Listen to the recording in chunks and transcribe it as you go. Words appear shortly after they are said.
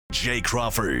Jay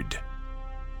Crawford,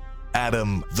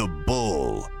 Adam the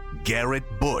Bull, Garrett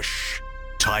Bush,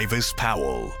 Tyvis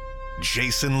Powell,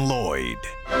 Jason Lloyd.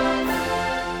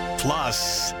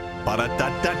 Plus,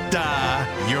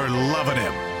 ba-da-da-da-da, you're loving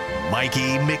him,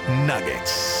 Mikey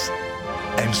McNuggets.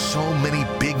 And so many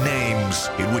big names,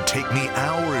 it would take me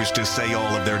hours to say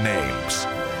all of their names.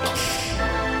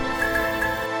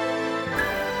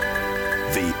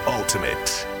 The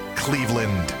ultimate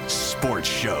Cleveland sports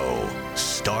show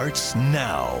starts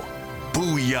now.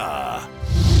 Booyah.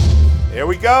 Here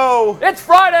we go. It's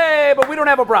Friday, but we don't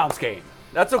have a Browns game.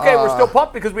 That's okay. We're still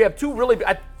pumped because we have two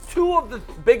of the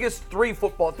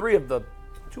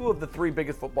three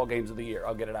biggest football games of the year.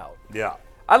 I'll get it out. Yeah.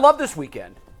 I love this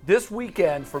weekend. This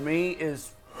weekend for me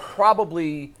is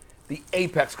probably the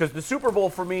apex because the Super Bowl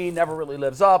for me never really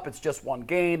lives up. It's just one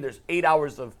game. There's 8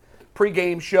 hours of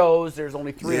pre-game shows. There's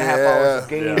only 3.5 hours of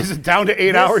games. Is it down to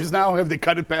 8 hours now? Have they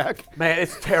cut it back? Man,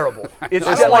 it's terrible. It's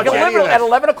just like at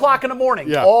 11 o'clock in the morning.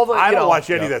 Yeah. I don't watch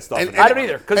any of that stuff. I don't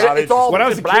either because it's all when I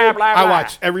was a blah, kid, blah, blah. I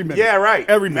watched every minute. Yeah, right.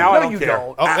 Every minute. Now I No, don't you care.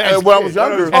 don't. When I was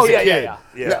younger. Oh, yeah.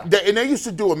 And they used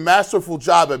to do a masterful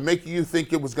job at making you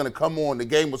think it was going to come on. The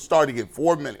game was starting in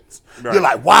 4 minutes. Right. You're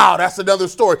like, wow, that's another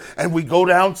story. And we go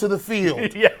down to the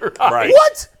field. Yeah, right.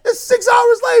 What? It's 6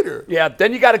 hours later. Yeah,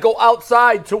 then you got to go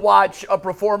outside to watch a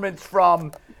performance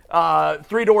from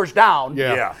Three Doors Down.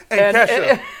 Yeah. And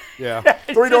Kesha. Yeah.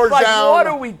 It's Three Doors like, Down. what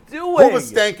are we doing? Who was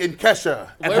stanking Kesha?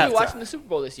 Where are we watching the Super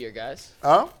Bowl this year, guys?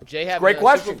 Huh? Jay having Great a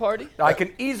question. Super Bowl party? I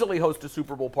can easily host a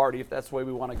Super Bowl party if that's the way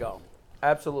we want to go.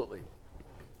 Absolutely.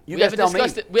 You We guys haven't tell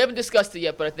discussed me. it. We haven't discussed it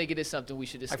yet, but I think it is something we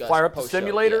should I discuss. fire up the post-show.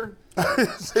 simulator. Yeah.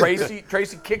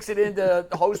 Tracy kicks it into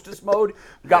hostess mode.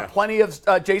 We've got plenty of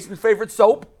Jason's favorite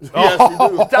soap Yes, you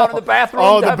do. down in the bathroom.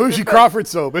 Oh, the Bougie Crawford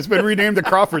soap. It's been renamed the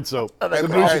Crawford soap. The The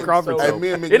Crawford Bougie Crawford soap. Hey, soap. me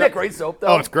and Isn't McNuggets. it great soap, though?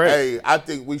 Oh, it's great. Hey, I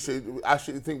think we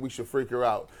should freak her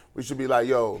out. We should be like,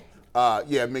 yo,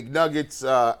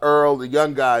 McNuggets, Earl, the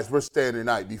young guys, we're staying the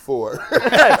night before. You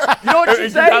know what she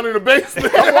said? Down in the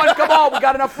basement. Come on, we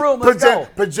got enough room. Let's go.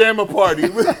 Pajama party.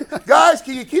 Guys,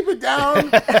 can you keep it down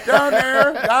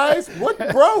there? Guys, what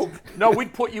broke? No,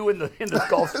 we'd put you in the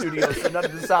golf studio so none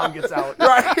of the sound gets out.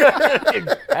 Right.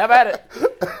 Have at it.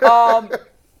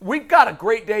 We've got a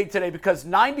great day today because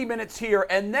 90 minutes here,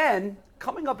 and then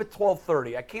coming up at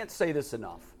 12:30. I can't say this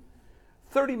enough.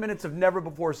 30 minutes of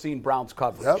never-before-seen Browns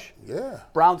coverage. Yep, yeah.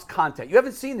 Browns content. You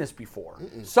haven't seen this before.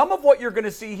 Some of what you're going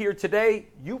to see here today,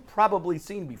 you've probably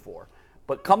seen before.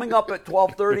 But coming up at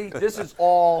 12:30, this is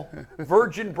all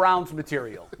Virgin Browns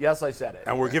material. Yes, I said it.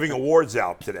 And we're giving awards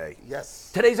out today.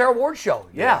 Yes. Today's our award show.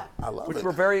 Yeah. I love which it.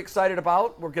 we're very excited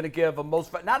about. We're going to give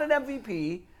not an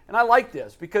MVP, and I like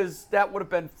this because that would have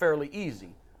been fairly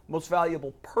easy. Most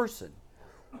valuable person.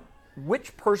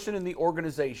 Which person in the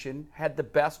organization had the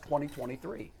best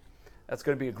 2023? That's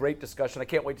going to be a great discussion. I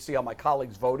can't wait to see how my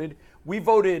colleagues voted. We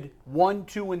voted 1,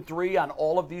 2, and 3 on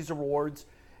all of these awards,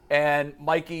 and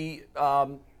Mikey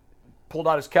pulled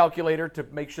out his calculator to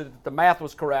make sure that the math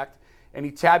was correct, and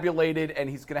he tabulated, and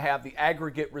he's going to have the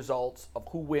aggregate results of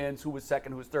who wins, who was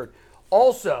second, who was third.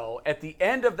 Also, at the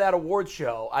end of that award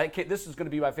show, this is going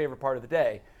to be my favorite part of the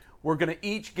day, we're going to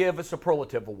each give a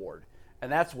superlative award.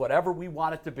 And that's whatever we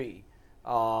want it to be.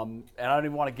 And I don't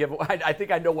even want to give it. I think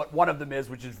I know what one of them is,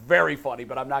 which is very funny,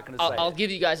 but I'm not going to say I'll it.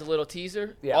 give you guys a little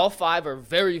teaser. Yeah. All 5 are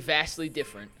very vastly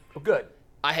different. Oh, good.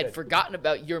 I had forgotten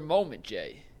about your moment,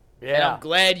 Jay. Yeah. And I'm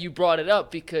glad you brought it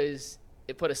up because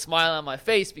it put a smile on my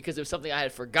face because it was something I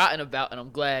had forgotten about, and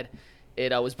I'm glad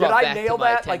it was brought Did back I nail to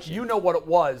my that? attention. Like, you know what it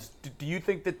was. Do you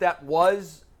think that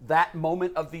was that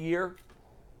moment of the year?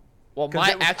 Well, 'Cause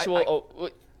my it was- actual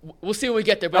we'll see when we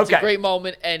get there, but it's a Okay. great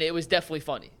moment, and it was definitely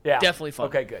funny. Yeah. Definitely funny.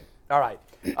 Okay, good. All right.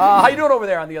 How you doing over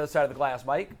there on the other side of the glass,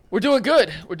 Mike? We're doing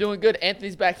good. We're doing good.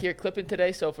 Anthony's back here clipping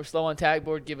today, so if we're slow on tag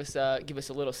board, give us a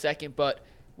little second. But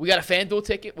we got a FanDuel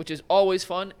ticket, which is always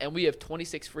fun, and we have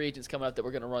 26 free agents coming up that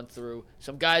we're going to run through.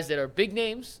 Some guys that are big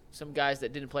names, some guys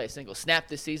that didn't play a single snap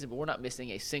this season, but we're not missing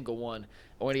a single one.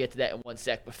 We're going to get to that in 1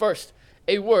 sec. But first,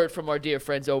 a word from our dear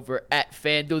friends over at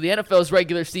FanDuel. The NFL's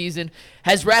regular season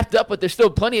has wrapped up, but there's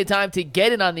still plenty of time to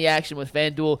get in on the action with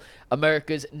FanDuel,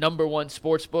 America's #1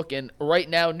 sportsbook. And right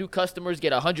now, new customers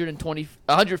get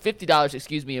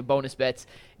 $150 in bonus bets,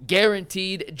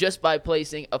 guaranteed just by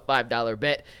placing a $5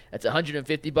 bet. That's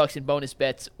 $150 in bonus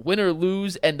bets, win or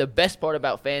lose. And the best part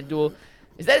about FanDuel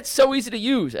is that it's so easy to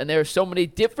use, and there are so many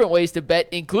different ways to bet,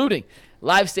 including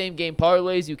live same-game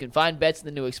parlays. You can find bets in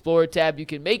the new Explorer tab. You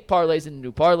can make parlays in the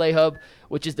new Parlay Hub,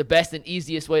 which is the best and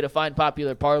easiest way to find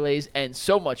popular parlays, and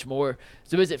so much more.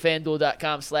 So visit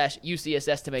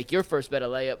FanDuel.com/UCSS to make your first bet a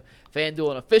layup.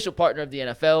 FanDuel, an official partner of the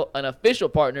NFL, an official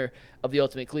partner of the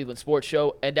Ultimate Cleveland Sports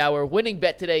Show. And our winning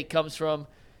bet today comes from,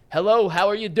 hello, how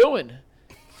are you doing?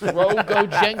 Throw Go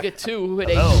Jenga 2, who had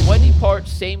a 20-part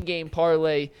same-game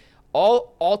parlay,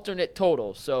 all alternate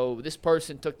totals. So this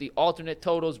person took the alternate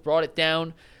totals, brought it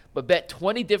down, but bet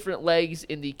 20 different legs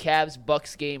in the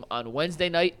Cavs-Bucks game on Wednesday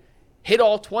night, hit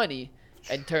all 20,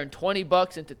 and turned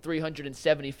 $20 into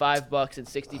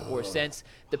 $375.64.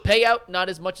 The payout, not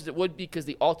as much as it would be because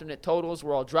the alternate totals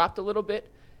were all dropped a little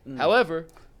bit. However,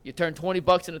 you turn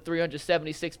 $20 into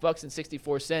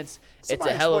 $376.64. It's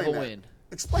a hell of a win.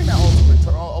 Explain that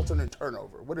alternate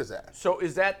turnover. What is that? So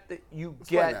is that you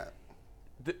Explain get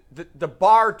that. the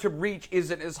bar to reach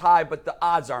isn't as high, but the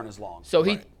odds aren't as long. So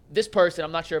this person,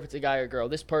 I'm not sure if it's a guy or a girl,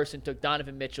 this person took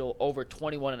Donovan Mitchell over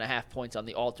 21.5 points on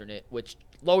the alternate, which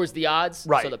lowers the odds,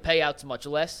 Right. so the payout's much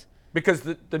less. Because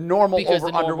the normal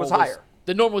over-under was higher.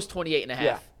 The normal was 28.5.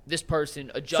 Yeah. This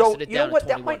person adjusted So it you know down what? to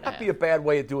That might 21.5. not be a bad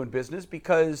way of doing business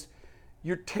because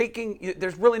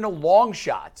there's really no long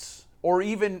shots or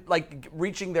even like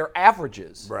reaching their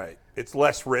averages. Right. It's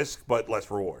less risk, but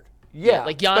less reward. Yeah,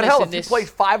 like but Giannis hell, in if you this- play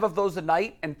 5 of those a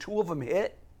night and 2 of them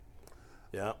hit,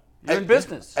 Yeah. you're in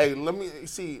business. Hey, let me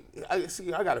see. I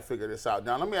got to figure this out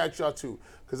now. Let me ask y'all too,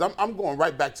 because I'm going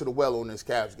right back to the well on this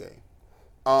Cavs game.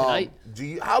 Tonight?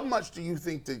 How much do you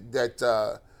think that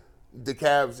the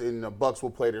Cavs and the Bucks will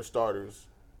play their starters?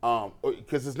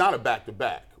 Because it's not a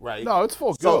back-to-back, right? No, it's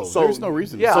full go. There's no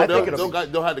reason. Yeah, So I think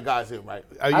they'll have the guys in, right?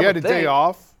 You had a would day think.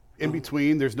 off in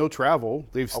between. There's no travel.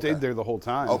 They've stayed there the whole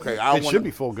time. Okay, it should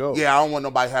be full go. Yeah, I don't want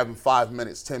nobody having 5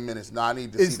 minutes, 10 minutes. No, I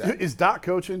need to see that. Is Doc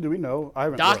coaching? Do we know? I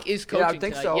haven't. Doc looked. is coaching I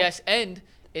think tonight. so. Yes, and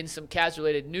in some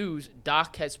Cavs-related news,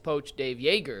 Doc has poached Dave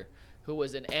Yeager, who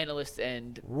was an analyst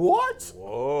and What?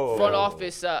 front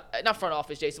office, not front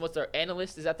office, Jason. What's their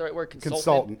analyst? Is that the right word?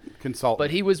 Consultant. Consultant. But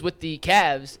he was with the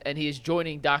Cavs, and he is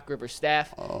joining Doc Rivers'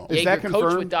 staff. Is that Yeager coached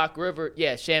confirmed? with Doc Rivers.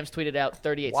 Yeah, Shams tweeted out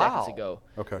 38 Wow. seconds ago.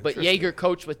 Okay. But Yeager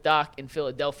coached with Doc in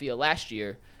Philadelphia last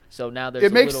year, so now there's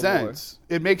It a makes little sense.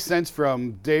 It makes sense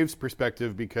from Dave's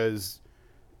perspective because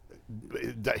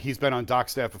he's been on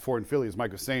Doc's staff before in Philly, as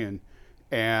Mike was saying,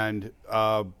 and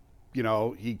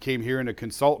he came here in a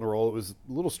consultant role. It was a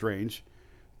little strange,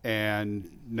 and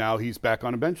now he's back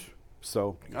on a bench.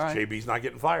 So, All right. JB's not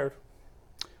getting fired.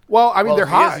 well, I mean, Well, they're if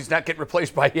he is, hot. he's not getting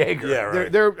replaced by Yeager. Yeah,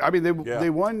 right. They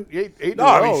won eight in No, a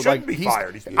I row. mean, he shouldn't Like, be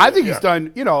fired. I think he's Yeah.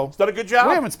 done. He's done a good job.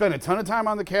 We haven't spent a ton of time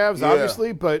on the Cavs, Yeah.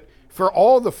 obviously, but for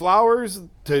all the flowers,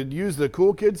 to use the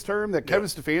cool kids term that Kevin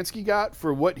Stefanski got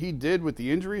for what he did with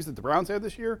the injuries that the Browns had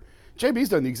this year, JB's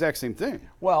done the exact same thing.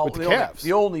 Well, with the the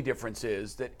Cavs. only difference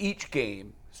is that each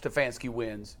game Stefanski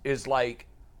wins is like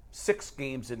 6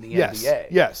 games in the Yes, NBA.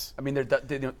 yes. I mean,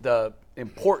 the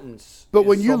importance. But is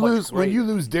when you so much lose,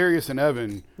 greater. Darius and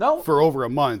Evan No. for over a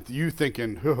month, you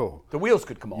thinking, oh, the wheels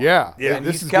could come off. yeah, Yeah. And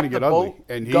this he's is going to kept get the ugly. boat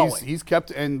And going. he's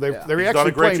kept, and they're He's actually done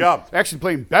a great job. actually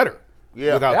playing better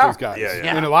without Yeah. those guys.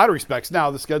 Yeah. In a lot of respects.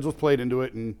 Now the schedule's played into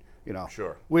it, and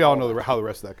Sure. we all know how the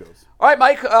rest of that goes. All right,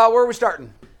 Mike, where are we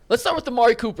starting? Let's start with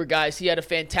Amari Cooper, guys. He had a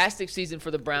fantastic season for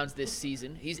the Browns this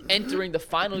season. He's entering the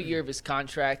final year of his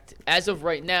contract. As of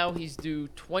right now, he's due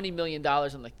 $20 million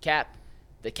on the cap.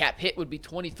 The cap hit would be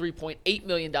 $23.8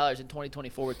 million in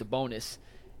 2024 with the bonus.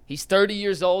 He's 30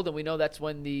 years old, and we know that's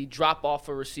when the drop-off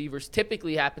for receivers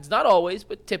typically happens. Not always,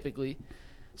 but typically.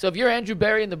 So if you're Andrew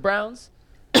Berry and the Browns,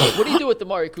 what do you do with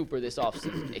Amari Cooper this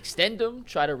offseason? Extend him,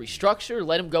 try to restructure,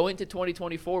 let him go into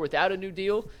 2024 without a new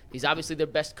deal? He's obviously their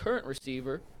best current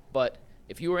receiver, but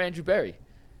if you were Andrew Berry,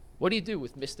 what do you do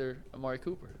with Mr. Amari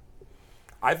Cooper?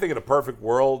 I think in a perfect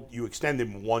world, you extend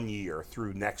him 1 year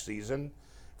through next season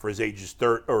for his ages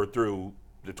through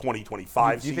the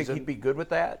 2025 Do you season. think he'd be good with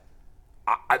that?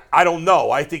 I don't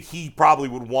know. I think he probably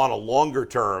would want a longer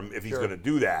term if he's going to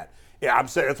do that. Yeah, I'm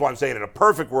saying that's why I'm saying in a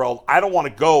perfect world, I don't want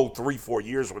to go 3-4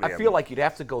 years with him. I feel like you'd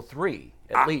have to go 3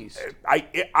 at least.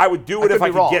 I would do it if could I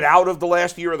be could wrong. get out of the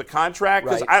last year of the contract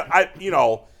because Right.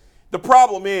 the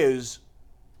problem is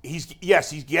he's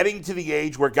getting to the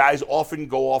age where guys often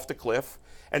go off the cliff,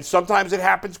 and sometimes it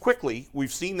happens quickly.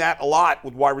 We've seen that a lot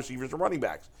with wide receivers and running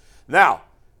backs. Now,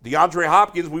 DeAndre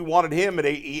Hopkins, we wanted him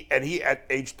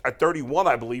at 31,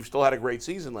 I believe, still had a great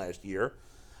season last year.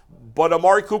 But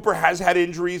Amari Cooper has had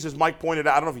injuries, as Mike pointed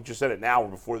out. I don't know if he just said it now or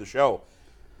before the show.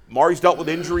 Amari's dealt with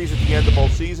injuries at the end of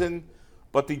both season,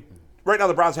 but right now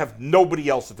the Browns have nobody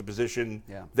else at the position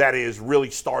that is really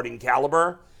starting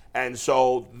caliber. And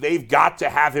so they've got to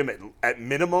have him at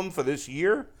minimum for this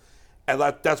year. And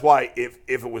that's why if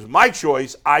it was my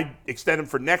choice, I'd extend him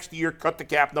for next year, cut the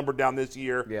cap number down this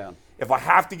year. Yeah. If I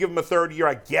have to give him a third year,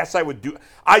 I guess I would do.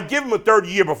 I'd give him a third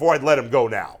year before I'd let him go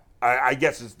now. I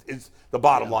guess is the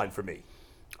bottom line for me.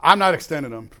 I'm not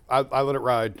extending him. I let it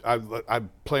ride. I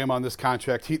play him on this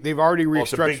contract. They've already restructured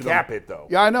It's a big him. cap hit, though.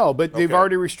 Yeah, I know, but they've Okay.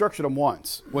 already restructured him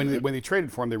once. When they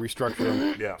traded for him, they restructured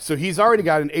him. Yeah. So he's already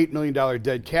got an $8 million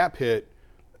dead cap hit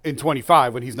in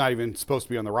 25 when he's not even supposed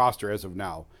to be on the roster as of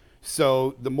now.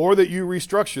 So the more that you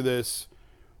restructure this,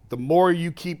 the more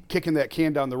you keep kicking that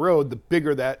can down the road, the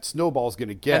bigger that snowball's going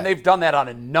to get. And they've done that on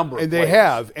a number of And players. they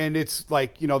have, and it's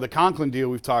like the Conklin deal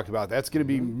we've talked about. That's going to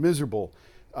be miserable.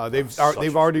 They've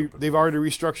already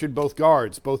restructured both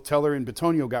guards. Both Teller and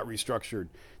Bitonio got restructured.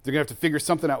 They're going to have to figure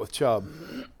something out with Chubb.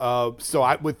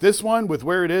 With this one, with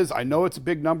where it is, I know it's a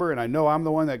big number, and I know I'm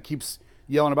the one that keeps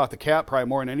yelling about the cap probably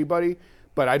more than anybody.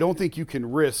 But I don't think you can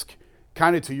risk,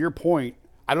 kind of to your point.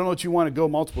 I don't know if you want to go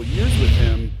multiple years with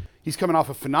him. He's coming off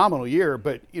a phenomenal year,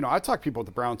 but I talked to people at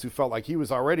the Browns who felt like he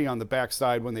was already on the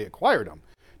backside when they acquired him.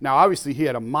 Now, obviously, he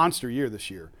had a monster year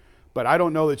this year, but I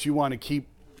don't know that you want to keep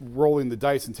rolling the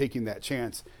dice and taking that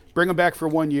chance. Bring him back for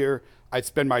 1 year. I'd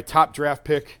spend my top draft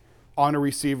pick on a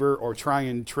receiver or try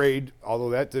and trade,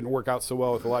 although that didn't work out so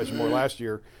well with Elijah Moore last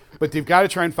year. But they've got to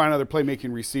try and find another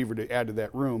playmaking receiver to add to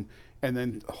that room, and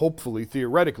then hopefully,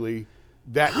 theoretically,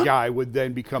 that guy would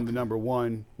then become the number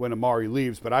one when Amari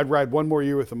leaves. But I'd ride 1 more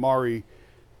year with Amari.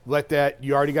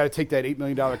 You already got to take that $8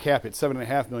 million cap at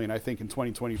 $7.5 million, I think, in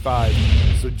 2025.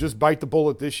 So just bite the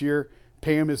bullet this year,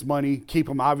 pay him his money, keep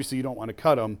him. Obviously, you don't want to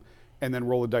cut him, and then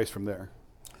roll the dice from there.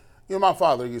 My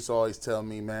father used to always tell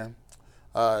me, man,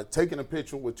 taking a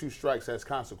pitch with 2 strikes has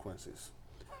consequences.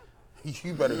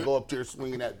 You better go up there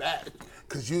swinging that bat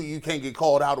because you can't get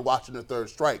called out of watching the 3rd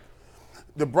strike.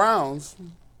 The Browns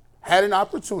had an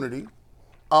opportunity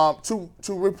to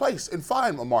replace and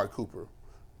find Amari Cooper,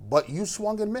 but you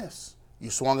swung and missed. You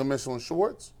swung and missed on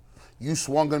Schwartz. You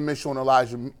swung and missed on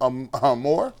Elijah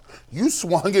Moore. You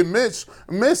swung and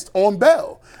missed on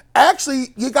Bell.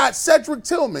 Actually, you got Cedric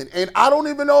Tillman, and I don't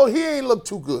even know, he ain't looked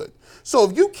too good. So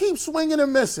if you keep swinging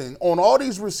and missing on all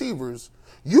these receivers,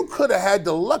 you could have had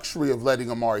the luxury of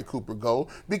letting Amari Cooper go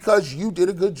because you did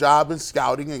a good job in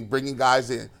scouting and bringing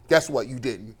guys in. Guess what? You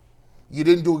didn't. You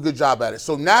didn't do a good job at it.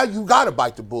 So now you got to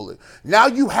bite the bullet. Now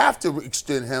you have to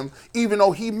extend him, even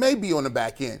though he may be on the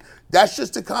back end. That's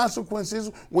just the consequences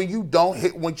when you don't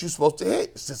hit what you're supposed to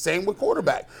hit. It's the same with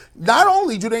quarterback. Not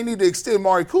only do they need to extend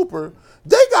Amari Cooper,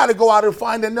 they got to go out and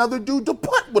find another dude to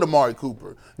punt with Amari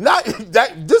Cooper. Not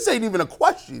that. This ain't even a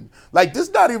question. This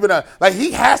not even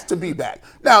he has to be back.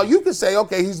 Now you can say,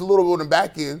 okay, he's a little bit on the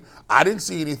back end. I didn't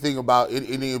see anything about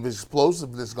any of his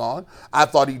explosiveness gone. I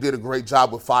thought he did a great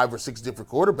job with 5 or 6 different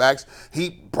quarterbacks. He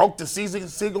broke the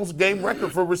singles game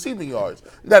record for receiving yards.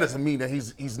 That doesn't mean that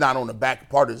he's not on the back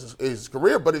part of his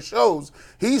career, but it shows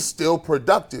he's still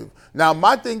productive. Now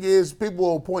my thing is, people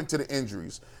will point to the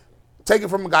injuries. Take it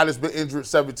from a guy that's been injured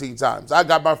 17 times. I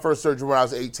got my first surgery when I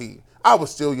was 18. I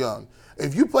was still young.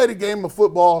 If you play the game of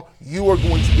football, you are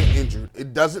going to get injured.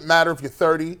 It doesn't matter if you're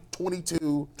 30,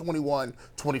 22, 21,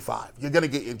 25. You're going to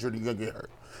get injured and you're going to get hurt.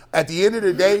 At the end of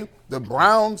the day, the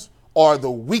Browns are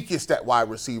the weakest at wide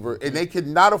receiver, and they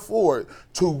cannot afford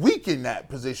to weaken that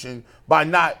position by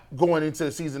not going into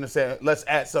the season and saying, let's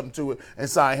add something to it and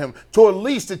sign him to at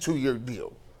least a 2-year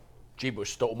deal.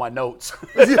 G-Bush stole my notes.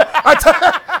 I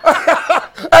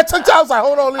took time. I was like,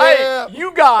 hold on. Yeah.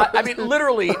 You got,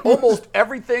 literally almost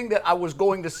everything that I was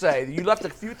going to say. You left a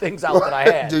few things out that I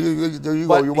had. There you go.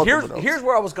 But You're welcome for those. here's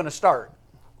where I was going to start.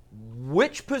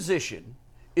 Which position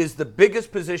is the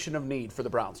biggest position of need for the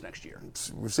Browns next year?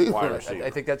 Receiver. I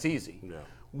think that's easy. Yeah.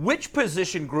 Which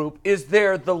position group is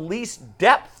there the least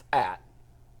depth at?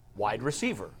 Wide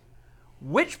receiver.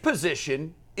 Which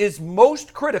position is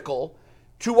most critical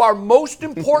to our most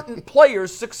important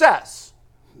player's success?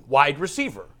 Wide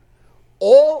receiver.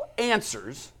 All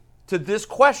answers to this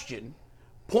question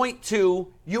point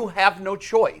to you have no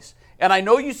choice. And I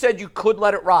know you said you could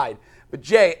let it ride, but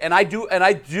Jay,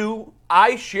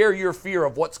 I share your fear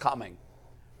of what's coming.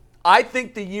 I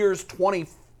think the years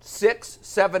 26,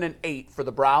 7, and 8 for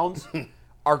the Browns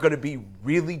are going to be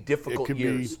really difficult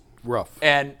years. Be rough.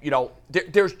 And,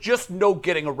 there's just no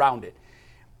getting around it.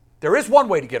 There is one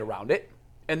way to get around it,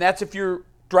 and that's if you're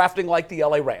drafting like the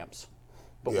LA Rams.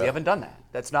 But we haven't done that.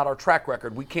 That's not our track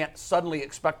record. We can't suddenly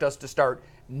expect us to start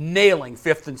nailing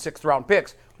 5th and 6th round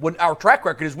picks when our track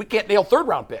record is we can't nail 3rd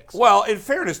round picks. Well, in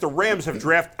fairness, the Browns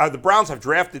have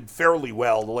drafted fairly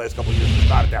well the last couple of years.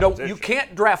 Not at that position. You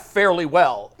can't draft fairly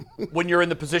well when you're in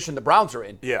the position the Browns are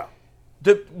in. Yeah.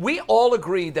 We all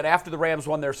agreed that after the Rams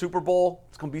won their Super Bowl,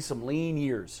 it's going to be some lean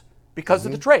years because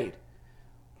of the trade.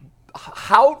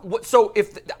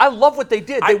 I love what they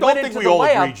did. They I don't went think into we the all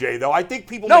lamb. agree, Jay, though. I think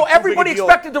people No, make too everybody big a deal.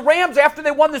 expected the Rams after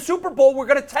they won the Super Bowl were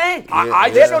going to tank. I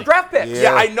they had no just- draft picks.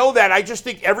 Yeah, I know that. I just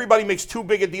think everybody makes too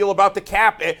big a deal about the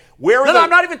cap. No, I'm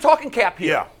not even talking cap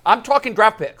here. Yeah. I'm talking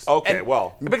draft picks. Okay,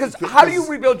 well. Because how do you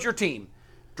rebuild your team?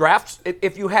 Drafts,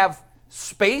 if you have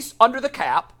space under the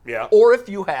cap, Yeah. or if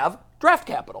you have draft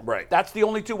capital. Right. That's the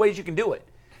only two ways you can do it.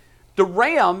 The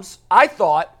Rams, I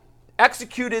thought,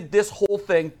 executed this whole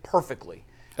thing perfectly.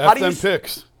 F them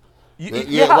picks.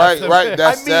 Right.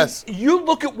 That's you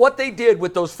look at what they did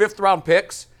with those 5th round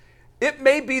picks. It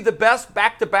may be the best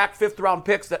back-to-back 5th round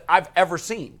picks that I've ever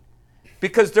seen,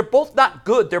 because they're both not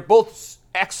good. They're both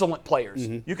excellent players.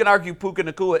 You can argue Puka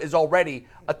Nacua is already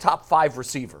a top 5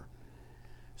 receiver.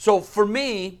 So for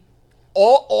me,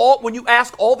 when you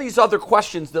ask all these other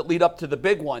questions that lead up to the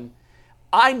big one,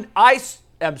 I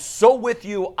am so with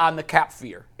you on the cap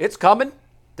fear. It's coming.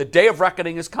 The day of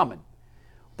reckoning is coming.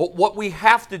 But what we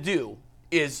have to do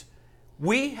is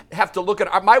we have to look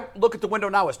at my look at the window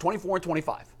now is 24 and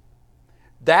 25.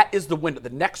 That is the window. The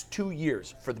next 2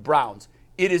 years for the Browns,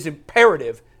 it is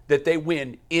imperative that they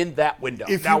win in that window.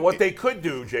 What they could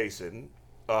do, Jason,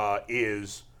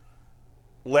 is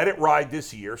let it ride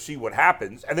this year, see what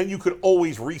happens, and then you could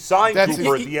always re-sign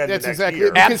Cooper at the end of next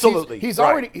year. Absolutely. He's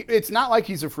already. It's not like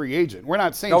he's a free agent. We're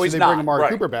not saying he's should they not. bring Amari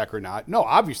Right. Cooper back or not. No,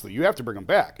 obviously you have to bring him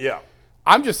back. Yeah.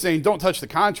 I'm just saying, don't touch the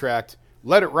contract.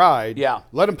 Let it ride. Yeah.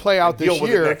 Let him play out And deal this with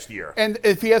it year. next year. And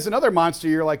if he has another monster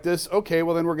year like this, okay,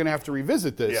 well then we're going to have to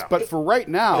revisit this. Yeah. But for right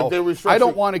now, If they restructure- I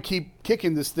don't want to keep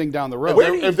kicking this thing down the road.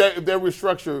 If they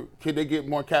restructure, can they get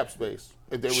more cap space?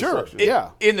 If they Sure. restructure? Yeah.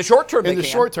 in the short term, In they the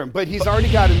can. short term, but he's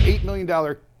already got an $8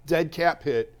 million dead cap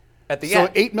hit. At the so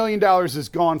end. $8 million is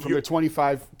gone from their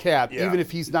 25 cap, Yeah. even if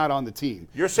he's not on the team.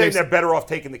 You're saying They've- they're better off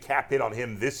taking the cap hit on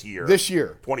him this year.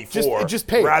 24. Just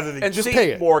pay it. Rather than And just keep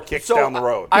pay it. more kicks So, down the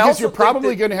road. I Because also you're think probably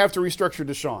that- going to have to restructure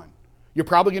Deshaun. You're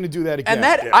probably going to do that again. And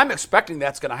that Yeah. I'm expecting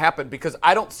that's going to happen because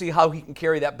I don't see how he can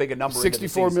carry that big a number. into the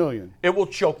 64 season. million. It will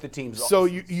choke the team's. So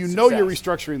you know you're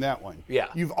success. restructuring that one. Yeah.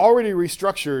 You've already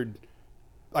restructured,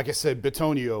 like I said,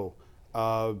 Bitonio,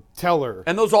 Teller.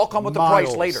 And those all come with a price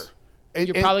Miles. later. And-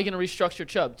 You're and- probably going to restructure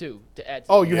Chubb too to add.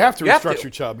 Oh, you have to You have restructure to.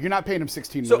 Chubb. You're not paying him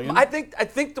 $16 So million. I think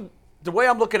the way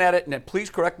I'm looking at it, and then please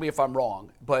correct me if I'm wrong,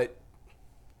 but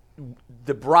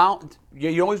the Browns,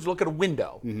 you always look at a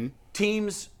window.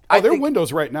 Teams. their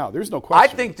window's right now. There's no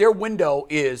question. I think their window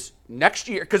is next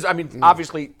year because I mean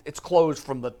obviously it's closed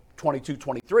from the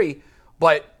 22-23,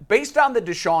 but based on the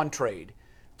Deshaun trade,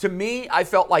 to me I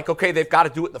felt like okay they've got to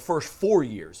do it in the first 4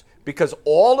 years because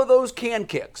all of those can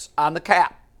kicks on the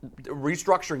cap,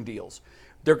 restructuring deals,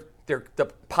 the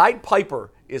Pied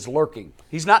Piper is lurking.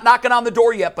 He's not knocking on the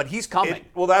door yet, but he's coming.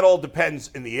 Well, that all depends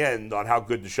in the end on how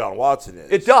good Deshaun Watson is.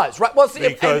 It does, right? Well, see,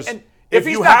 Because if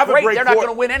he's you not have a great, great they're not quar-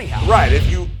 going to win anyhow. Right. If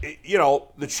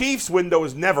the Chiefs' window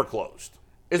is never closed.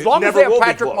 As It long as never they have will be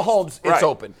Patrick closed. Mahomes, it's Right.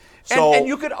 open. So, And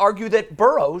you could argue that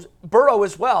Burrow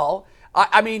as well.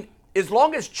 I mean, as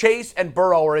long as Chase and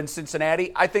Burrow are in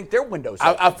Cincinnati, I think their window's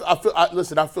open.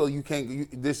 I feel you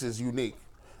can't. This is unique.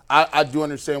 I do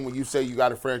understand when you say you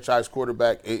got a franchise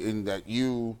quarterback and that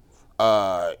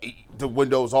the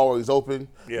window is always open.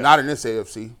 Yeah. Not in this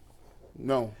AFC.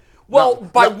 No. Well, No.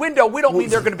 by No. window, we don't mean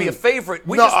they're going to be a favorite.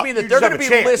 We No, just mean that you they're just going to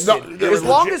have be a chance. listed. No, as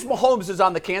long legit. as Mahomes is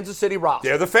on the Kansas City roster,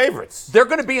 they're the favorites. they're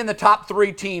going to be in the top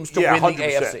 3 teams to Yeah, win 100%. the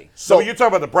AFC. So you're talking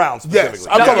about the Browns Yes,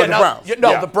 specifically. I'm talking about the Browns.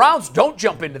 No, Yeah. the Browns don't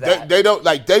jump into that. They don't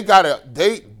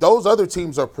those other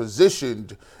teams are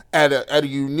positioned at a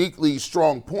uniquely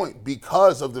strong point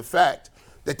because of the fact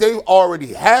that they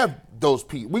already have those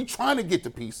pieces. We trying to get the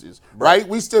pieces, right?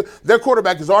 Their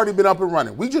quarterback has already been up and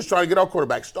running. We just trying to get our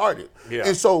quarterback started. Yeah.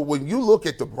 And so when you look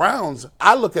at the Browns,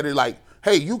 I look at it like,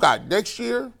 hey, you got next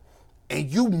year, and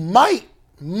you might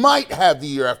have the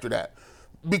year after that.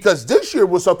 Because this year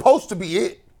was supposed to be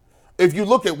it. If you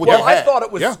look at what Well, they I had. thought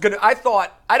it was going to.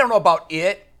 I don't know about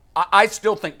it. I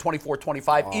still think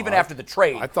 24-25, even after the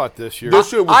trade. I thought this year.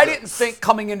 This year was I the- didn't think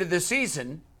coming into this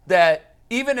season that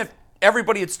even if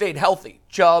everybody had stayed healthy,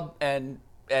 Chubb and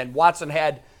Watson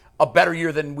had a better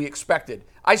year than we expected.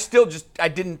 I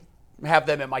didn't have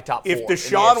them in my top 4. If in the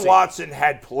Deshaun AFC. Watson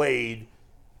had played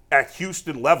at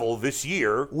Houston level this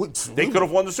year, they could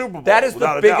have won the Super Bowl. That is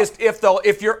the biggest if, though.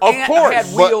 If your Of aunt course, had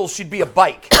wheels, she'd be a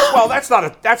bike. Well, that's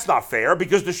not fair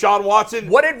because Deshaun Watson.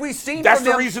 What had we seen That's from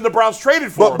the him? reason the Browns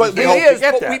traded for him. But They It hope to is,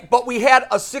 get that. but we had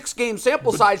a 6-game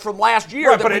sample size from last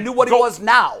year that we knew what he was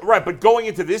now. Right, but going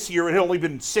into this year, it had only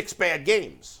been 6 bad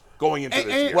games going into this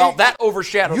year. Well, that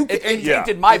overshadowed. It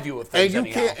tainted my view of things. And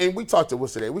you can't. And we talked to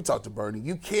what's today. We talked to Bernie.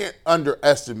 You can't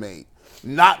underestimate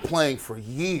not playing for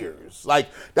years. Like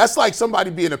that's like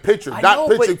somebody being a pitcher, not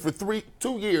pitching for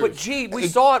 2 years. But we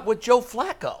saw it with Joe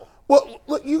Flacco. Well,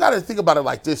 look, you got to think about it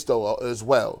like this though, as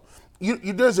well.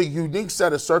 There's a unique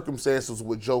set of circumstances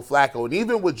with Joe Flacco, and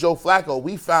even with Joe Flacco,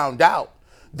 we found out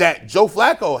that Joe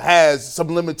Flacco has some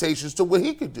limitations to what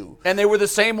he could do. And they were the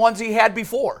same ones he had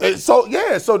before. And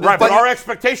Right, but our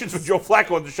expectations with Joe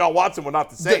Flacco and Deshaun Watson were not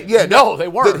the same. No, they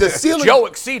weren't. The ceiling, Joe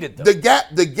exceeded them.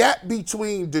 The gap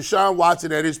between Deshaun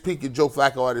Watson at his peak and Joe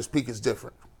Flacco at his peak is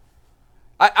different.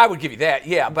 I would give you that,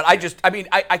 yeah. But I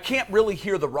can't really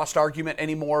hear the rust argument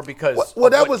anymore because of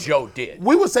what Joe did.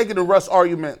 We were taking the Russ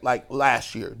argument like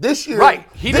last year. This year, Right.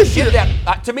 He didn't get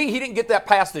that. To me, he didn't get that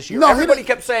pass this year. No, Everybody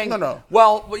kept saying, No.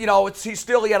 well, he had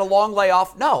a long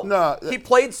layoff. No. He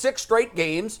played 6 straight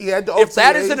games. He had the If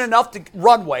that OTAs. isn't enough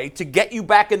runway to get you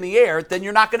back in the air, then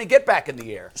you're not going to get back in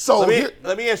the air. So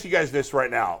let me ask you guys this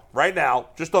right now. Right now,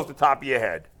 just off the top of your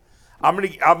head, I'm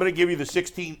gonna give you the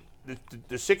 16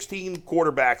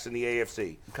 quarterbacks in the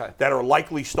AFC that are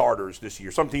likely starters this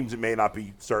year. Some teams it may not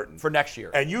be certain. For next year.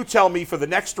 And you tell me for the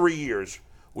next 3 years,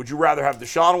 would you rather have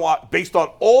Deshaun Watson, based on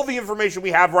all the information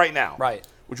we have right now, right?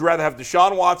 Would you rather have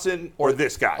Deshaun Watson or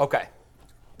this guy? Okay.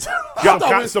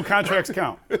 So contracts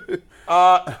count.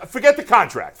 Forget the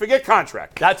contract. Forget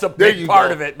contract. That's a big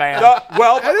part of it, man.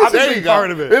 Well, That is a big part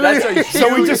of it.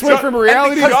 So we just went from And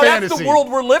reality to because fantasy. that's the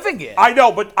world we're living in. I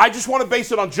know, but I just want to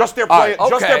base it on just their play. All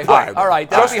right, just okay. their play. All right,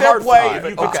 that'd Just be their hard for play. me, If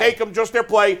you but could okay. take them, just their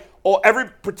play. Or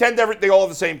they all have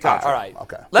the same contract. All right.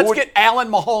 Okay. Let's get Allen,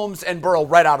 Mahomes, and Burrow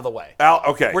right out of the way.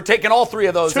 Okay. We're taking all 3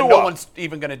 of those, and Tua. no one's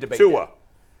even going to debate Tua.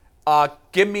 that.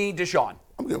 Give me Deshaun.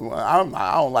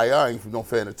 I ain't no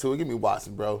fan of Tua. Give me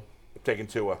Watson, bro. I'm taking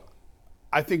Tua.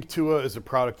 I think Tua is a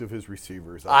product of his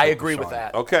receivers. I take agree with Deshaun.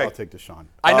 that. Okay. I'll take Deshaun.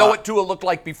 I know what Tua looked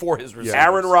like before his receivers.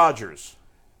 Aaron Rodgers.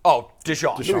 Oh,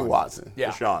 Deshaun. Give me Watson.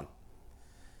 Yeah. Deshaun.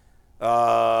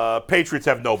 Patriots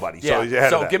have nobody, so Yeah. he's ahead of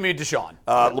So that. give me Deshaun.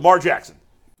 Lamar Jackson.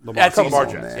 That's Lamar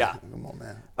easy. Jackson. Yeah. Come on,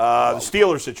 man. The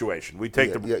Steelers situation. We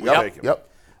take them. We take him.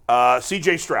 Yep.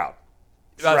 C.J. Stroud.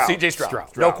 C.J.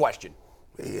 Stroud. No question.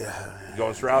 Yeah. You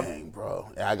going Stroud? Dang, bro.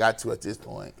 Yeah, I got to at this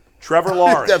point. Trevor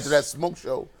Lawrence. After that smoke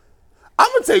show. I'm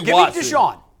going to take Give Watson. me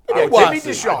Deshaun. Give Yeah, me give me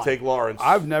Watson. Deshaun. I take Lawrence.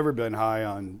 I've never been high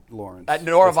on Lawrence.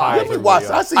 Nor have I. As high as Give me everybody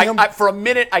Watson. I else. see him. For a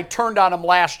minute, I turned on him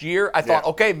last year. I thought, Yeah.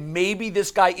 okay, maybe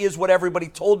this guy is what everybody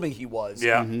told me he was.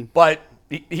 Yeah. But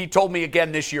he told me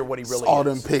again this year what he really all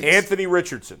is. them picks. Anthony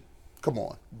Richardson. Come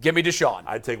on. Give me Deshaun.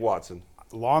 I'd take Watson.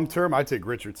 Long term, I take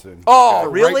Richardson. Oh,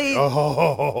 really?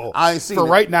 I ain't seen For it.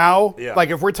 right now, Yeah. like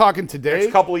if we're talking today,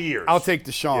 Next couple of years. I'll take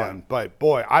Deshaun. Yeah. But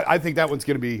boy, I think that one's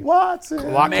going to be Watson. a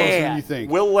lot closer Man. than you think.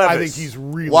 Will Levis. I think he's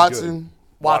really Watson.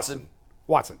 Watson.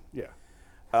 Watson, yeah.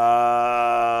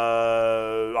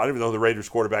 I don't even know who the Raiders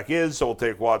quarterback is, so we'll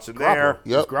take Watson there. Garoppolo.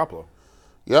 Yep. It's Garoppolo.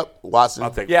 Yep. Watson. I'll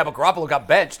take. Yeah, but Garoppolo got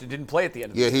benched and didn't play at the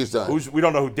end of the Yeah, season. he's done. We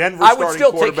don't know who Denver's I would starting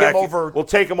still take him quarterback. over- We'll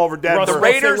take him over Denver. Russ, The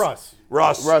Raiders- Russ.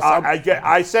 Russ,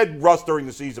 I said Russ during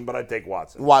the season, but I'd take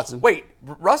Watson. Watson. Wait,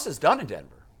 Russ is done in Denver.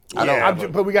 I know. Yeah,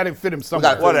 But we got to fit him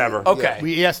somewhere. gotta- Whatever. Okay.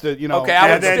 He has to, Okay, I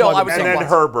would And then, still- I would and say then Watson.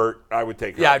 Herbert, I would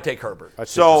take. Yeah, Herbert. I'd take Herbert.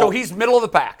 So he's middle of the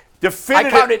pack.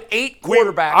 definitive. I counted 8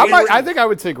 quarterbacks. I think I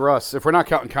would take Russ. If we're not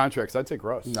counting contracts, I'd take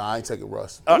Russ. Nah, I ain't taking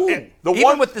Russ. The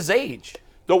Even with his age.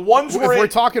 the ones If we're we're in,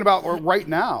 talking about right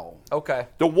now, Okay.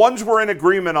 the ones we're in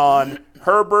agreement on: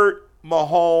 Herbert,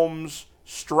 Mahomes,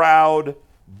 Stroud,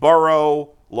 Burrow,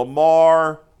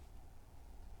 Lamar,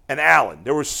 and Allen.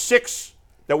 There were 6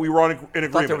 that we were in I thought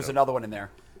agreement. there was on. another one in there.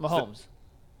 Mahomes.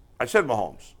 I said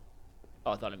Mahomes.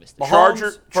 Oh, I thought I missed it. Mahomes,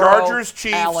 Chargers, Burrow,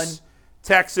 Chiefs, Allen,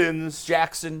 Texans,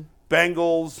 Jackson.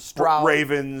 Bengals, Stroud.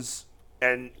 Ravens,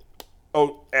 and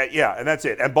and that's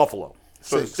it. And Buffalo.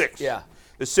 So the 6. Yeah.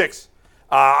 The 6.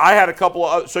 I had a couple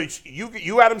of. So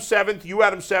you had him 7th. You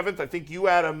had him 7th. I think you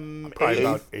had him probably 8th.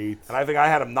 about 8th. And I think I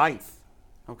had him 9th.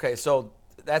 Okay, so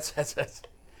that's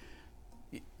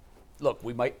look,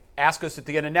 we might ask us at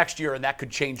the end of next year, and that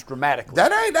could change dramatically.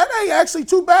 That ain't actually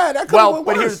too bad. That Well,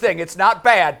 but here's the thing. It's not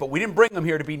bad, but we didn't bring him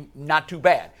here to be not too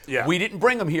bad. Yeah. We didn't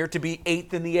bring him here to be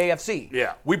 8th in the AFC.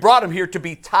 Yeah. We brought him here to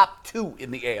be top 2 in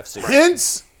the AFC.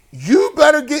 Hence You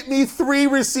better get me 3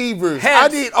 receivers.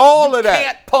 Hence, I need all of You that.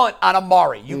 can't punt on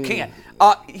Amari. You can't.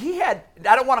 He had,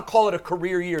 I don't want to call it a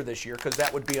career year this year because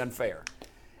that would be unfair.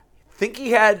 I think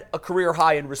he had a career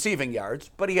high in receiving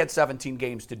yards, but he had 17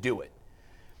 games to do it.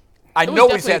 I know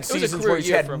he's had seasons where he's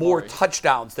had more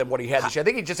touchdowns than what he had this year. I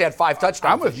think he just had 5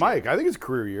 touchdowns. I'm with Mike. I think it's a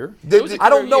career year. I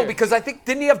don't know because I think,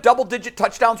 didn't he have double-digit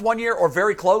touchdowns one year or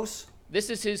very close? This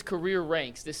is his career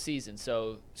ranks this season.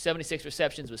 So 76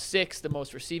 receptions was 6th, the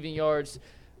most receiving yards.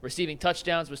 Receiving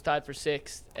touchdowns was tied for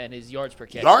 6th, and his yards per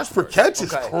catch. Yards per catch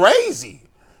is crazy.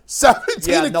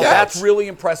 17 Yeah, a no, catch. that's really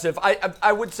impressive.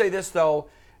 I would say this, though.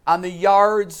 On the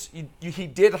yards, he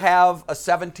did have a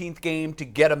 17th game to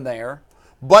get him there.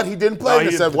 But he didn't play No, the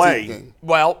he 17th didn't play. game.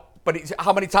 Well, but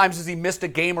how many times has he missed a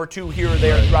game or two here or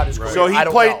there throughout his career? So I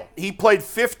don't played. know. He played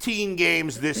 15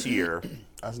 games this year.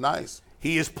 That's nice.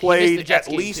 He has the played Jets at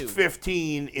game, least too.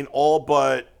 15 in all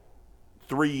but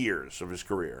 3 years of his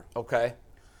career. Okay.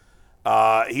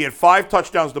 He had 5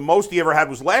 touchdowns. The most he ever had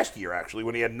was last year, actually,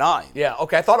 when he had 9. Yeah,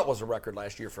 okay. I thought it was a record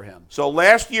last year for him. So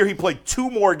last year he played 2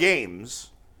 more games,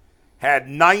 had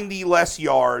 90 less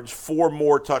yards, 4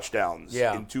 more touchdowns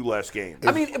in 2 less games.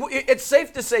 I mean, it's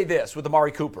safe to say this with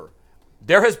Amari Cooper.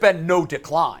 There has been no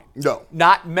decline. No.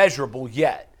 Not measurable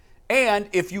yet. And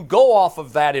if you go off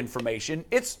of that information,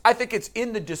 I think it's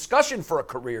in the discussion for a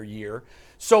career year.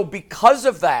 So because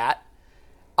of that,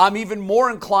 I'm even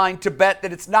more inclined to bet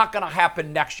that it's not going to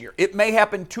happen next year. It may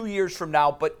happen 2 years from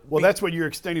now, but That's what you're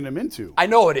extending him into. I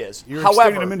know it is. You're However,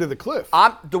 extending him into the cliff.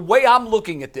 the way I'm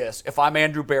looking at this, if I'm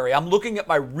Andrew Berry, I'm looking at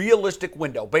my realistic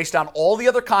window based on all the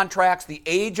other contracts, the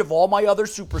age of all my other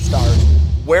superstars,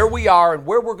 where we are and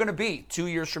where we're going to be 2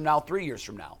 years from now, 3 years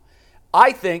from now.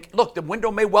 I think, look, the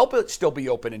window may well still be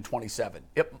open in 27.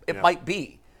 It might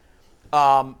be.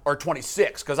 Or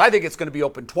 26, because I think it's going to be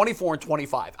open 24 and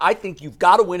 25. I think you've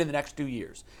got to win in the next 2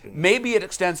 years. Maybe it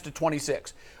extends to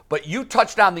 26. But you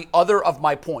touched on the other of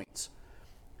my points.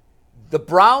 The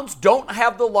Browns don't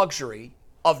have the luxury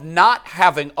of not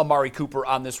having Amari Cooper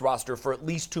on this roster for at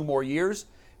least 2 more years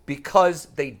because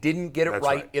they didn't get it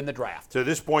right in the draft. To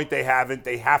this point, they haven't.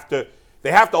 They have to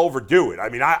overdo it. I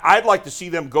mean, I'd like to see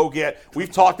them go get.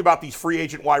 We've talked about these free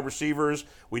agent wide receivers.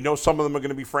 We know some of them are going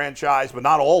to be franchised, but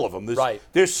not all of them.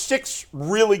 There's 6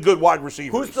 really good wide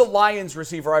receivers. Who's the Lions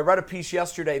receiver? I read a piece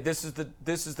yesterday. This is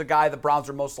the guy the Browns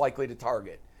are most likely to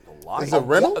target. Is it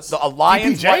Reynolds? A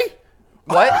Lions. DPJ?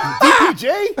 What?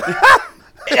 DPJ?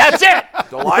 That's it.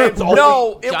 The Lions?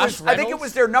 No, it Josh was. I think it Reynolds?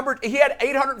 was their number. He had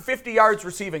 850 yards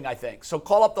receiving, I think. So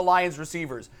call up the Lions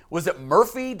receivers. Was it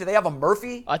Murphy? Do they have a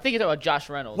Murphy? I think it's about Josh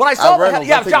Reynolds. When I saw Reynolds,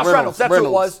 yeah, I think Josh Reynolds. Reynolds. That's what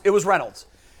it was. It was Reynolds.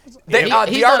 he's the not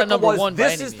a article number was one by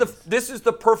this any is means. this is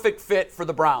the perfect fit for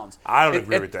the Browns. I don't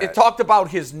agree with that. It talked about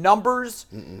his numbers,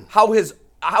 how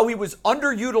he was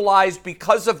underutilized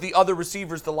because of the other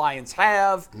receivers the Lions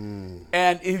have,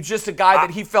 and he was just a guy that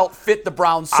he felt fit the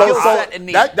Browns skill set and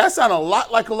need. That sounded a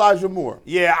lot like Elijah Moore.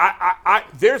 Yeah,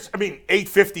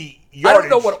 850 yardage. I don't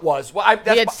know what it was. Well,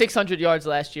 He had 600 yards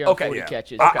last year on Okay. 40 Yeah.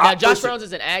 catches. Okay. Now, Josh Listen. Reynolds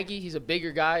is an Aggie. He's a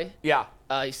bigger guy. Yeah.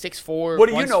 He's 6'4". What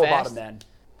do you runs know fast. about him then?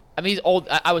 I mean, he's old.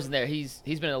 I wasn't there. He's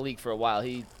been in the league for a while.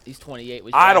 He's 28.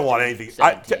 Was I don't drafted want in anything.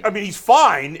 17. I mean, he's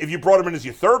fine if you brought him in as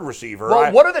your 3rd receiver.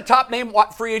 Well, what are the top name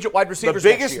free agent wide the receivers?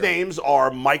 biggest next year? names are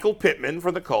Michael Pittman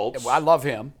from the Colts, I love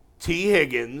him. T.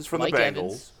 Higgins from Mike the Bengals,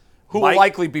 Evans. Who Mike- will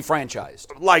likely be franchised?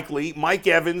 likely Mike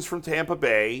Evans from Tampa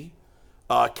Bay,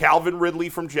 Calvin Ridley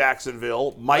from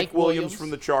Jacksonville, Mike Williams from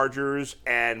the Chargers,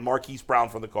 and Marquise Brown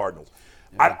from the Cardinals.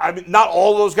 I mean, not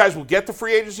all of those guys will get the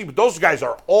free agency, but those guys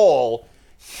are all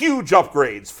huge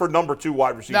upgrades for number 2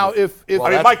 wide receivers. Now, if I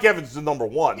mean, Mike Evans is the number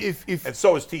 1, and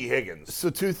so is T. Higgins.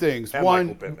 So 2 things. And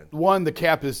Michael Pittman. One, the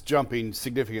cap is jumping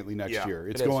significantly next Yeah, year.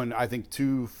 It's it is. going, I think,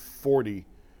 240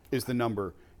 is the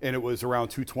number, and it was around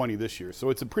 220 this year. So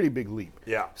it's a pretty big leap.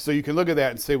 Yeah. So you can look at that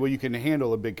and say, well, you can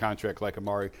handle a big contract like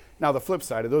Amari. Now, the flip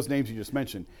side of those names you just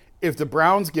mentioned, if the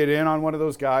Browns get in on one of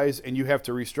those guys and you have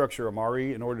to restructure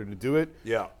Amari in order to do it,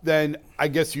 then I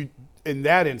guess you, in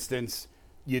that instance,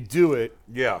 you do it,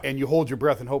 and you hold your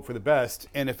breath and hope for the best.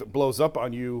 And if it blows up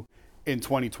on you in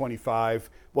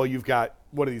 2025, well, you've got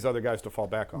one of these other guys to fall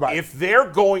back on. Right. If they're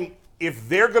going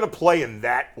to play in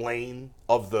that lane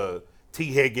of the T.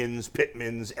 Higgins,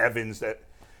 Pittmans, Evans,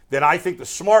 then I think the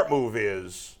smart move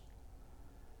is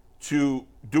to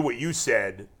do what you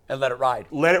said And let it ride.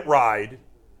 Let it ride.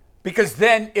 Because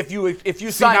then if you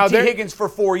sign T. now Higgins for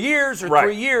 4 years or Right.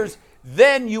 3 years,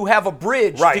 then you have a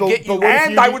bridge Right. to get you.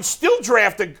 And I would still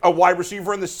draft a wide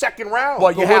receiver in the second round.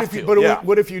 Well, you have to. But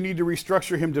what if you need to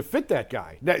restructure him to fit that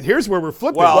guy? Here's where we're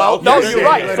flipping. Well, no, okay. you're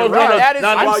right. So that is.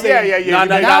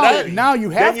 Now you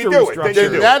have to do it. Then restructure. you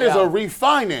do it. That is a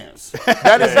refinance.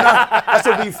 That is not. That's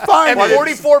a refinance. And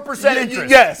 44%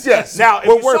 interest. Yes. Now,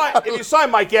 if you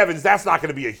sign Mike Evans, that's not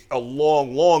going to be a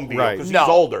long deal Right. because No, he's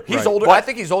older. He's older. But, I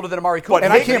think he's older than Amari Cooper.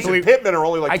 but I Higgins can't believe- and Pittman are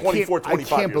only like 24, 25 I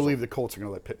can't years believe old. the Colts are going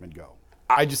to let Pittman go.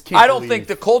 I just can't. I don't think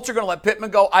the Colts are going to let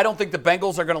Pittman go. I don't think the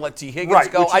Bengals are going to let T. Higgins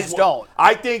go. which I is just what- don't.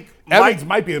 I think Evans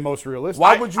might be the most realistic.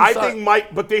 Why would you I sign- think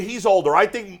Mike, but he's older. I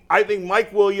think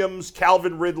Mike Williams,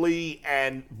 Calvin Ridley,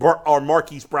 and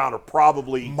Marquise Brown are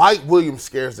probably. Mike Williams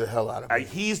scares the hell out of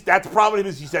me. That's the problem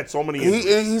is he's had so many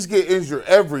injuries. He's getting injured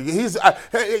every year.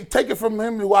 Take it from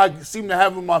him who I seem to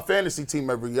have on my fantasy team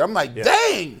every year. I'm like,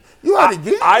 dang, you had to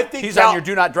get. I think He's on your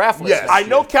do not draft list. Yes. this I year.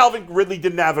 know Calvin Ridley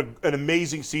didn't have an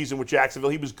amazing season with Jacksonville.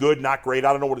 He was good, not great.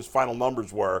 I don't know what his final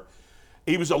numbers were.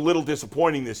 He was a little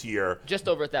disappointing this year. Just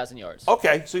over 1,000 yards.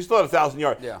 Okay, so he still had 1,000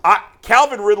 yards. Yeah.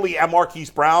 Calvin Ridley and Marquise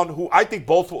Brown, who I think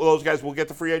both of those guys will get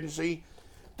to free agency,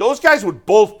 those guys would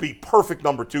both be perfect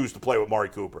number twos to play with Amari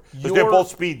Cooper because they're both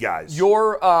speed guys.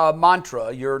 Your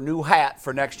mantra, your new hat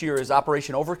for next year is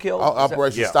Operation Overkill? Is that-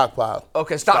 Operation Yeah. Stockpile.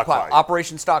 Okay, stockpile.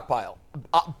 Operation Stockpile.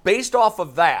 Based off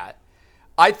of that,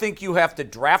 I think you have to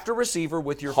draft a receiver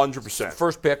with your 100%.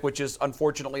 first pick, which is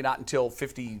unfortunately not until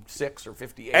 56 or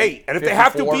 58. Hey, and if they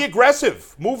have to 54. be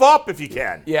aggressive, move up if you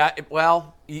can. Yeah,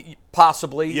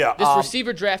 possibly. Yeah. This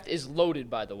receiver draft is loaded,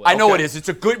 by the way. I know Okay. it is. It's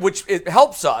a good, which it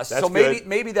helps us. That's so good.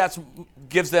 maybe that's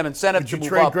gives them incentive Would to you move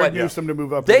trade up. Greg but Newsome to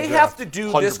move up? they in the have draft? to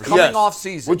do 100%. this coming off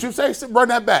season. Would you say run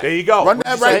that back? There you go. Run Would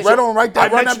that you say- right on right there. I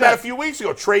Run that mentioned that a back. few weeks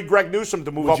ago. Trade Greg Newsome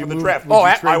to move Would up you in the move- draft. would you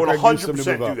I trade would Greg 100% Newsome to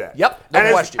do move that. up? Yep, no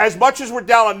And question. as much as we're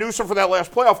down on Newsome for that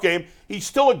last playoff game, he's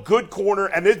still a good corner,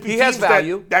 and there's He has teams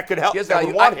value. that could help. He has That would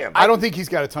value. want him. I don't think he's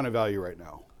got a ton of value right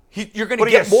now. You're going to But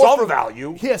he get has more some from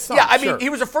value. He has some. Yeah, I mean, sure. he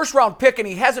was a first-round pick, and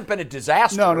he hasn't been a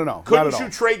disaster. No. Not Couldn't at you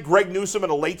all. trade Greg Newsome in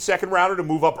a late second rounder to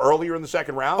move up earlier in the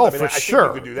second round? Oh, I mean, for I think sure.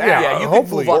 you could do that. Yeah, you could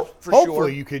hopefully, move up for hopefully sure.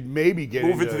 you could maybe get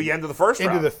Move into the end of the first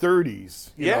into round. the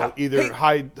 30s. You Yeah. know, either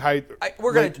Hey, high.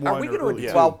 We're going late to. Are one we or going early to?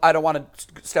 two. Well, I don't want to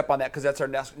step on that because that's our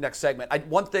next segment.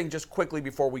 One thing, just quickly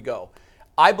before we go,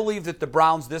 I believe that the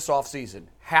Browns this offseason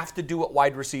have to do at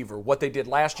wide receiver what they did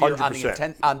last year on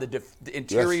 100%. the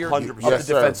interior of 100%. the Yes,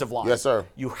 sir. defensive line. Yes, sir.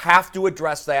 You have to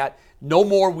address that. No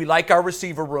more. We like our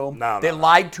receiver room. They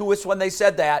lied to us when they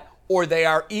said that, or they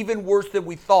are even worse than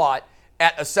we thought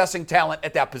at assessing talent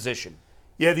at that position.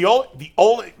 Yeah,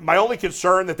 my only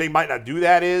concern that they might not do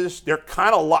that is they're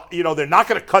kind of they're not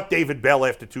going to cut David Bell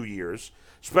after 2 years,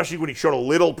 especially when he showed a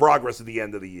little progress at the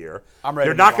end of the year. I'm ready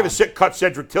They're to not move going on. to cut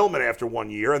Cedric Tillman after 1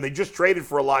 year, and they just traded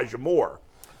for Elijah Moore.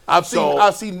 I've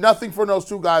seen nothing from those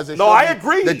two guys. That No, show I me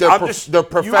agree. That they're, I'm pro- just- they're You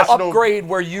professional. upgrade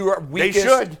where you are weakest,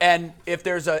 should. and if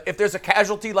there's a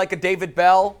casualty like a David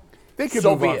Bell, They could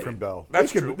so move be on it. from Bell.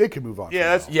 That's they could, true. They could move on. Yeah, from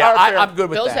that's Bell. Yeah, fair. I'm good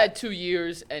with Bell's that. had 2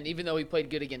 years, and even though he played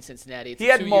good against Cincinnati, it's He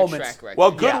a had 2-year moments. track record.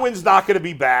 Well, Goodwin's not going to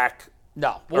be back.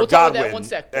 No, We'll or talk about Godwin, that one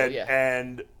sec, though, and, yeah.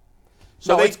 and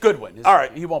so they- it's Goodwin. all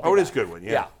right, he won't. Be it back. is Goodwin.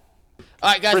 Yeah. All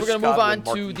right, guys, Chris we're going to move on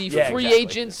Godwin, to Marquise the Yeah, free exactly.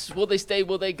 agents. Will they stay?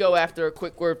 Will they go? After a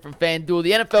quick word from FanDuel.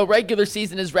 The NFL regular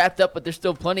season is wrapped up, but there's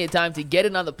still plenty of time to get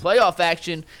in on the playoff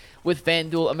action with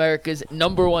FanDuel, America's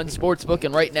 #1 sportsbook.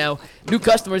 And right now, new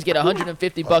customers get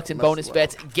 $150 in bonus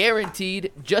bets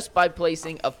guaranteed just by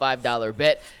placing a $5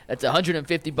 bet. That's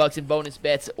 $150 in bonus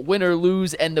bets, win or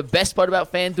lose. And the best part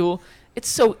about FanDuel, it's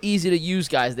so easy to use,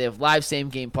 guys. They have live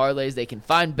same-game parlays. They can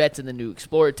find bets in the new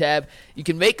Explorer tab. You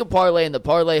can make a parlay in the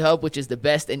Parlay Hub, which is the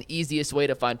best and easiest way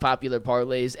to find popular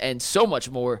parlays, and so much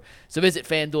more. So visit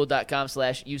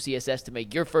FanDuel.com/UCSS to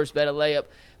make your first bet a layup.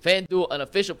 FanDuel, an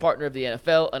official partner of the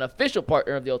NFL, an official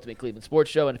partner of the Ultimate Cleveland Sports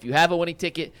Show. And if you have a winning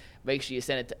ticket, make sure you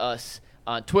send it to us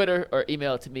on Twitter or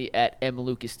email it to me at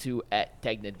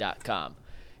mlucas2@tegna.com.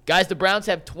 Guys, the Browns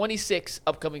have 26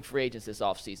 upcoming free agents this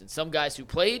offseason. Some guys who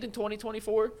played in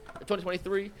 2024 or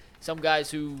 2023, some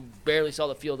guys who barely saw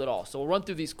the field at all. So we'll run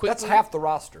through these quickly. That's half the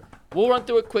roster. We'll run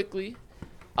through it quickly.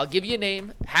 I'll give you a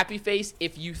name, happy face,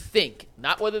 if you think,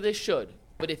 not whether they should,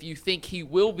 but if you think he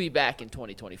will be back in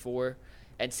 2024.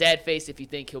 And sad face if you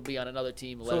think he'll be on another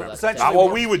team. essentially- not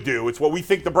what we would do. It's what we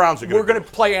think the Browns are going to We're do. going to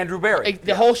play Andrew Berry.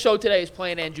 The whole show today is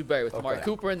playing Andrew Berry with Amari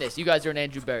Cooper and this. You guys are in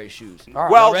Andrew Berry's shoes. All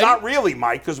right. Well, Ready? not really,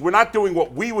 Mike, because we're not doing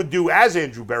what we would do as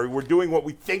Andrew Berry. We're doing what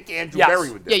we think Andrew Yes. Berry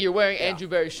would do. Yeah, you're wearing Andrew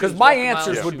Berry's shoes. Because my walking around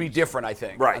answers in would be shoes. different, I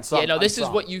think. Right. on some- Yeah, no, on this is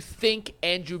some. what you think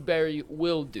Andrew Berry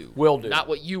will do. Will do. Not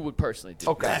what you would personally do.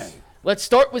 Okay. Let's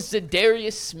start with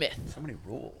Zadarius Smith. So many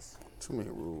rules. Too many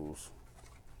rules.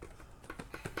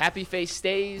 Happy face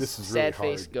stays, This is really sad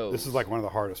face hard. goes. This is like one of the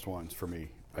hardest ones for me.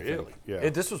 I think. Really? Yeah.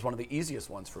 This was one of the easiest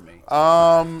ones for me.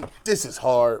 This is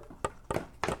hard.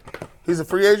 He's a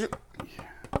free agent.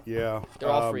 Yeah. They're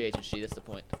all free agency. That's the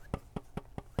point.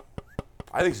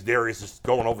 I think Darius is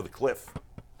going over the cliff.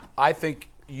 I think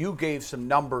you gave some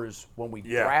numbers when we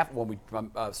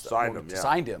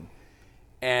signed him,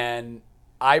 and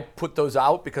I put those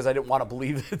out because I didn't want to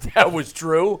believe that was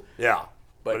true. Yeah,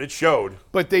 but it showed.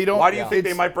 But they don't. Why do you think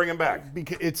they might bring him back?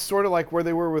 Because it's sort of like where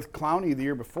they were with Clowney the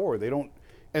year before. They don't,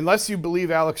 unless you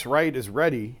believe Alex Wright is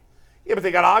ready. Yeah, but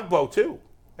they got Ogbo too,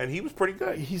 and he was pretty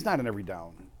good. He's not in every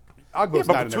down. Yeah, Ogbo's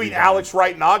but not in every between down. Alex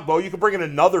Wright and Ogbo, you could bring in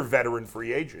another veteran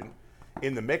free agent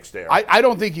in the mix there. I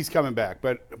don't think he's coming back,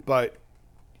 but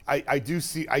I do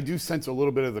sense a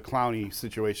little bit of the Clowney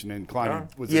situation, and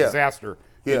Clowney was a disaster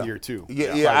in year 2.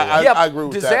 I agree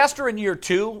with that. Disaster in year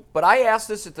 2, but I asked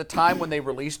this at the time when they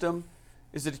released him.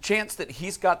 Is it a chance that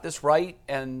he's got this right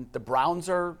and the Browns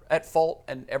are at fault?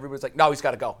 And everybody's like, no, he's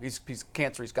got to go. He's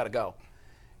cancer. He's got to go.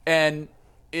 And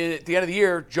at the end of the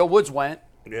year, Joe Woods went.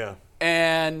 Yeah.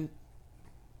 And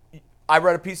I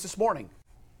read a piece this morning.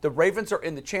 The Ravens are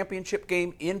in the championship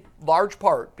game in large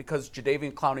part because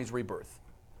Jadeveon Clowney's rebirth.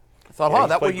 I thought,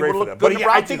 that way you would look good in the I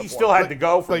Browns think he uniform. still had to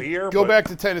go from Like, here. go but- back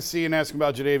to Tennessee and ask him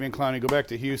about Jadeveon Clowney. Go back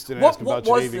to Houston and What- ask him about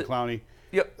what was Jadeveon the- Clowney.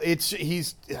 Yep.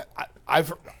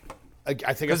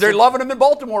 I think Because they're loving him in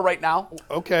Baltimore right now.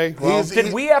 Okay. Well,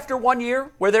 Did we, after 1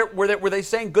 year, were they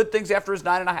saying good things after his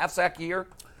 9.5 sack year?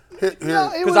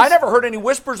 Because I never heard any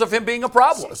whispers of him being a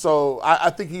problem. So I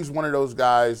think he's one of those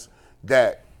guys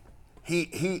that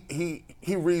he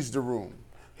reads the room.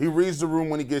 He reads the room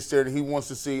when he gets there, and he wants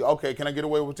to see, okay, can I get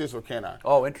away with this or can I?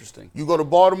 Oh, interesting. You go to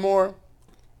Baltimore,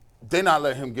 they not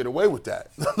letting him get away with that.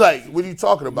 Like, what are you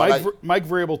talking about? Mike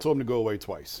Vrabel told him to go away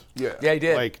twice. Yeah, Yeah, he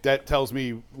did. Like, that tells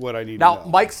me what I need Now, to know.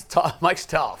 Mike's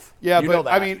tough. Yeah, You know but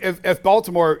that. I mean, if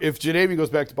Jadeveon goes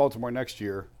back to Baltimore next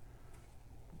year,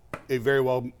 it very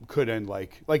well could end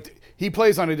like he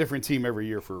plays on a different team every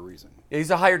year for a reason. He's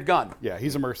a hired gun. Yeah,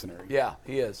 he's a mercenary. Yeah,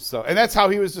 he is. So, and that's how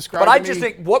he was described. But I to just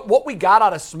me. think what we got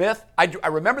out of Smith, I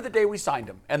remember the day we signed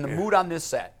him and the mood on this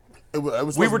set. it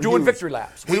was We were doing huge. victory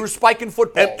laps. We were spiking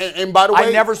footballs. And by the way,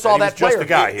 I never saw and he that was just player. a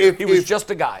guy here. He was just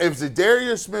a guy. If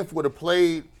Zadarius Smith would have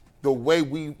played the way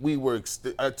we were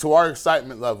to our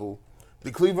excitement level,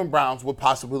 the Cleveland Browns would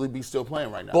possibly be still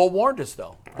playing right now. Bull warned us,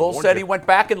 though. Bull warned said you. he went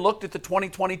back and looked at the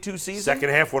 2022 season. Second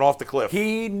half went off the cliff.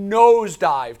 He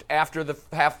nosedived after the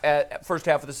first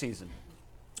half of the season.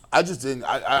 I just didn't.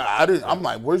 I didn't. I'm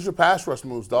like, where's your pass rush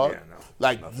moves, dog? Yeah, no,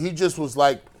 like nothing. he just was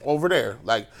like over there.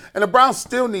 Like, and the Browns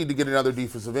still need to get another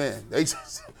defensive end. They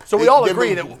just, So we they all give agree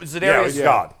him- that Zadarius he's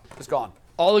gone. is gone.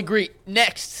 All agree.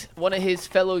 Next, one of his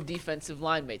fellow defensive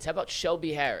line mates. How about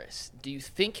Shelby Harris? Do you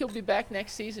think he'll be back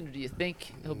next season, or do you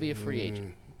think he'll be a free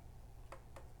agent?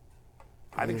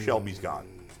 I think Shelby's gone.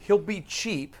 He'll be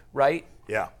cheap, right?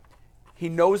 Yeah. He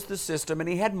knows the system, and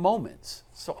he had moments.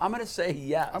 So I'm going to say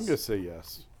yes. I'm going to say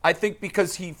yes. I think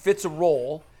because he fits a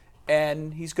role,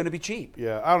 and he's going to be cheap.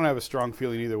 Yeah, I don't have a strong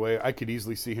feeling either way. I could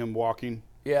easily see him walking.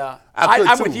 Yeah, I could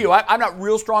I'm too. with you. I'm not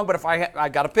real strong, but if I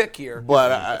got a pick here,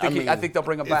 But I think they'll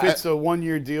bring him If back. it's a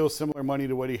 1-year deal, similar money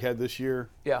to what he had this year,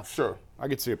 Yeah, Sure. I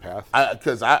could see a path.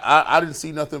 Because I didn't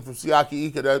see nothing from Siaki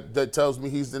Ika that tells me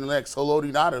he's the next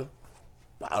Haloti Nada.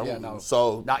 I don't Yeah, no.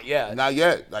 So Not yet. Not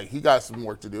yet. Like he got some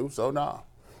work to do. So nah,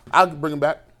 I'll bring him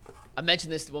back. I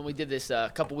mentioned this when we did this a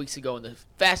couple weeks ago in the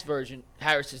fast version.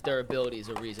 Harris's durability is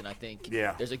a reason I think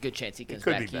there's a good chance he comes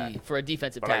could back. be back. He, for a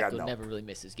defensive But I tackle, got no. never really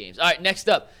misses games. All right, next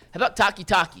up. How about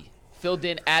Taki? Filled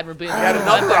in admirably. He had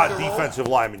another linebacker role. defensive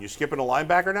lineman. You skipping a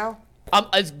linebacker now?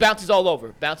 It bounces all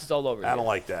over. I don't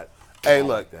like that. Hey,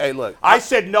 look. I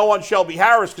said no on Shelby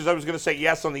Harris because I was going to say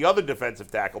yes on the other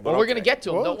defensive tackle. But Well, we're going to okay. get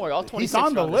to him. Don't worry. All 26 he's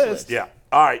on are the this list. Yeah.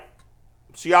 All right.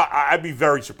 See, I'd be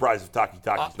very surprised if Taki's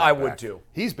not I would back. too.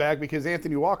 He's back because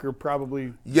Anthony Walker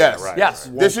probably. Yes. right. Yes.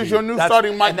 This is your new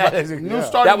starting Mike. New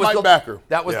starting Mike Backer.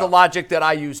 That was Yeah. the logic that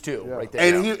I used too, right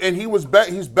there. And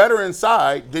he's better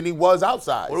inside than he was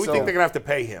outside. What do we So- think they're going to have to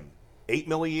pay him? $8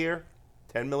 million a year?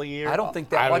 $10 million a year? I don't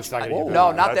think I that was much. not gonna give No,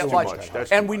 that. not That's that too much. much.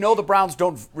 That's And too we much. know the Browns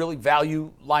don't really value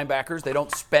linebackers. They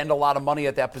don't spend a lot of money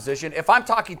at that position. If I'm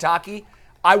Taki,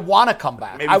 I want to come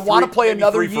back. Maybe I want to three- play maybe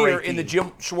another 3 for year in the 18.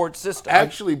 Jim Schwartz system.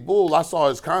 Actually, Bull, I saw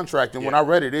his contract, and when Yeah. I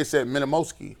read it, it said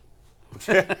Minimowski.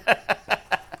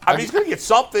 I mean, he's going to get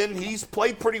something. He's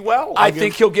played pretty well. I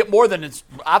think he'll get more than it's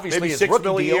obviously maybe his $6 rookie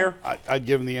million a deal. year. I'd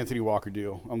give him the Anthony Walker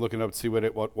deal. I'm looking up to see what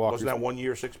Walker. Wasn't that 1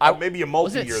 year, 6? I- Maybe a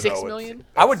Was it multi-year $6 though. million?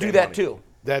 I would do Same that money. too.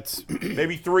 That's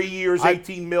Maybe 3 years,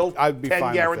 18 mil, I'd be 10 fine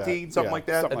with guaranteed, that. something Yeah, like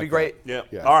that. That'd be like great. Yeah.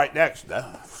 Yeah. All right, next.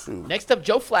 Shoot. Next up,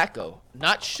 Joe Flacco.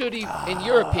 Not should he, in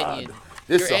your opinion.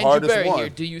 This You're the Andrew hardest Berry one. here.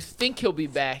 Do you think he'll be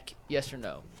back? Yes or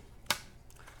no?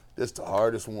 This the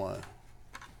hardest one.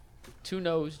 2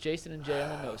 no's. Jason and Jay on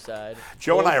the no side.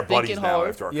 Joe and I are Both buddies thinking now hard.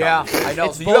 after our Yeah, conversation. I know.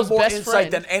 It's So you have Bull's more best insight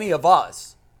friend. than any of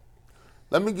us.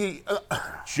 Let me give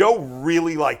Joe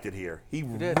really liked it here. He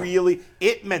really,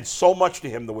 it meant so much to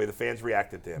him the way the fans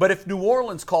reacted to him. But if New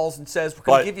Orleans calls and says, we're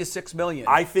going But to give you $6 million.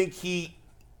 I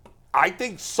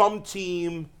think some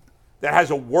team that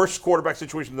has a worse quarterback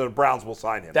situation than the Browns will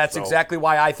sign him. That's So, exactly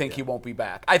why I think he won't be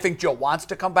back. I think Joe wants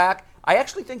to come back. I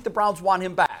actually think the Browns want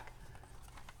him back.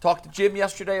 Talked to Jim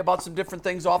yesterday about some different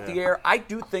things off the air. I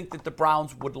do think that the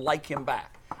Browns would like him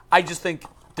back. I just think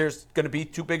there's going to be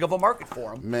too big of a market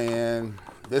for him. Man,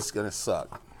 this is going to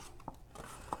suck.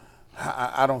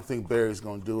 I don't think Barry's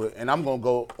going to do it. And I'm going to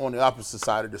go on the opposite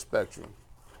side of the spectrum.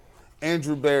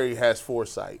 Andrew Berry has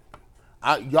foresight.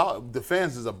 Y'all, the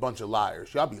fans is a bunch of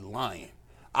liars. Y'all be lying.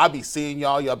 I be seeing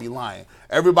y'all be lying.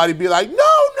 Everybody be like,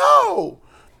 no.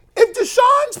 If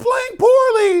Deshaun's playing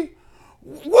poorly,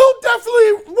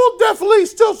 we'll definitely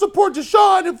still support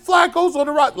Deshaun if Flacco's on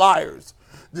the right. Liars.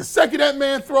 The second that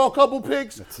man throw a couple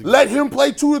picks, let him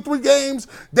play 2 or 3 games,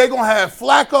 they're going to have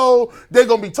Flacco. They're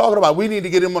going to be talking about we need to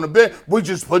get him on the bench. We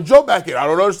just put Joe back in. I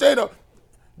don't understand.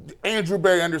 Andrew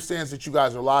Berry understands that you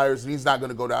guys are liars, and he's not going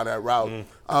to go down that route.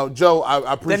 Joe, I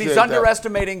appreciate that. Then he's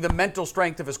underestimating the mental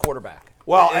strength of his quarterback.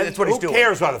 Well, and that's what he's who doing.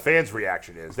 cares how the fans'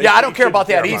 reaction is? Yeah, I don't care about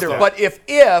that care either. about But if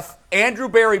Andrew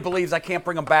Berry believes I can't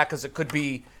bring him back because it could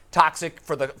be toxic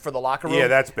for the locker room, Yeah,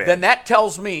 that's bad. then that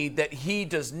tells me that he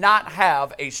does not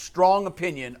have a strong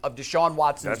opinion of Deshaun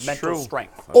Watson's That's mental true.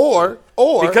 strength. Or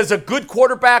Because a good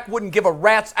quarterback wouldn't give a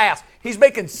rat's ass. He's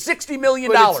making $60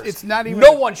 million. But it's not even-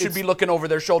 No one should it's- be looking over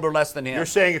their shoulder less than him. You're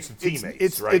saying it's the teammates,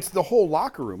 It's right? it's the whole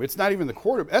locker room. It's not even the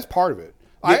quarterback. That's part of it.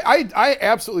 I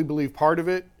absolutely believe part of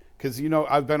it because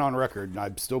I've been on record and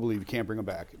I still believe you can't bring him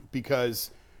back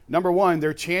because number one,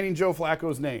 they're chanting Joe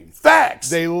Flacco's name. facts.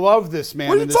 They love this man.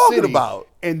 What are in you the talking city, about?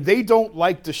 And they don't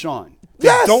like Deshaun. They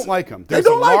Yes. don't like him. They There's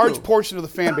don't a like large him. portion of the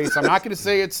fan base. I'm not going to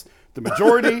say it's the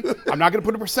majority. I'm not going to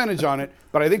put a percentage on it,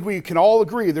 but I think we can all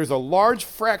agree there's a large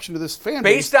fraction of this fan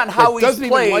base Based on how that he's doesn't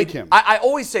played, even like him. I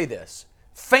always say this.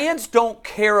 Fans don't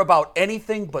care about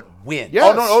anything but win.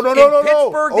 Yes. Oh, no, In no.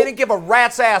 Pittsburgh, they didn't give a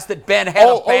rat's ass that Ben had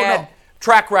a bad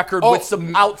track record with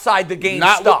some outside the game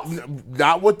stuff.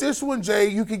 Not with this one, Jay.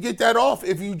 You can get that off.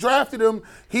 If you drafted him,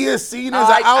 he is seen as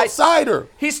an outsider.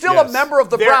 He's still a member of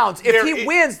the Browns. If he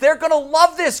wins, they're going to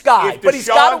love this guy, but he's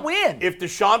got to win. If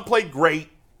Deshaun played great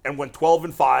and went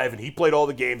 12-5 and he played all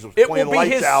the games, was It playing will be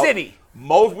lights his out, city.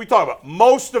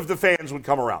 Most of the fans would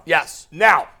come around. Yes.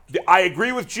 Now, I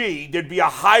agree with G. There'd be a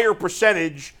higher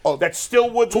percentage that still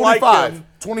would 25. like him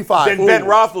 25. than Ben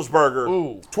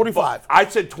Roethlisberger. 25. I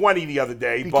said 20 the other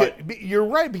day, but You're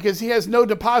right because he has no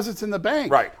deposits in the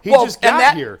bank. Right. He just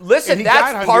got here. Listen, and he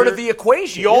that's got part here. of the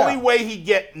equation. the only way he'd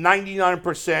get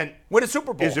 99% Win a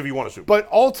Super Bowl. is if he won a Super Bowl. But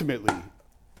ultimately,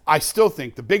 I still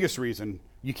think the biggest reason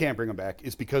you can't bring him back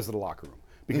is because of the locker room.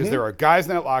 Because there are guys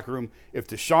in that locker room. If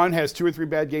Deshaun has 2 or 3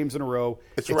 bad games in a row,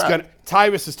 it's a wrap. gonna.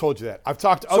 Tyvus has told you that. I've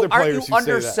talked to other aren't players you who say that.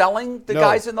 underselling the No.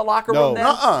 guys in the locker room then?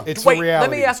 Nuh-uh. It's Wait, a reality.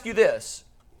 let me ask you this.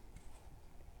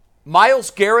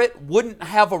 Myles Garrett wouldn't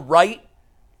have a right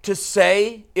to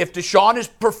say if Deshaun is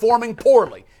performing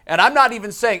poorly. And I'm not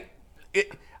even saying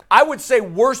it, I would say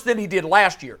worse than he did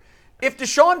last year. If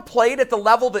Deshaun played at the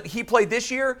level that he played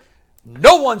this year,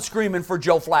 no one's screaming for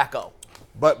Joe Flacco.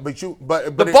 But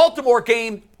The Baltimore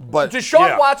game,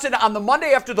 Deshaun Watson on the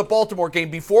Monday after the Baltimore game,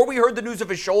 before we heard the news of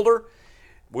his shoulder,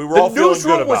 we were all the feeling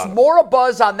newsroom good was about it. more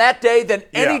abuzz on that day than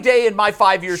any Yeah. day in my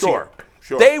 5 years Sure, here.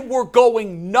 sure. They were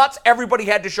going nuts. Everybody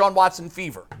had Deshaun Watson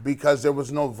fever. because there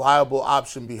was no viable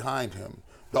option behind him.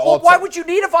 Well, why would you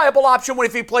need a viable option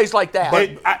if he plays like that?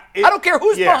 I don't care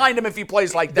who's behind him if he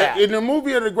plays like that. In the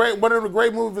movie, one of the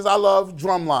great movies I love,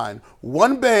 Drumline.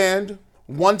 One band,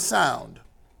 one sound.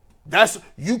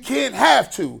 You can't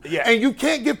have two. Yeah. And you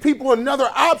can't give people another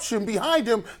option behind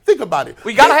him. Think about it.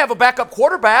 We got to have a backup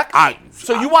quarterback.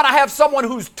 So you want to have someone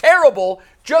who's terrible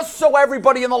just so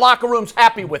everybody in the locker room's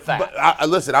happy with that.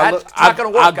 Listen, That's not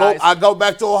gonna work, guys. I go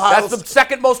back to Ohio That's the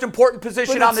second most important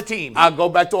position on the team. I go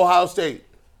back to Ohio State.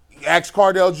 Ask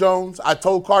Cardell Jones. I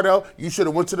told Cardell, you should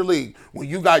have went to the league. When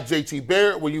you got JT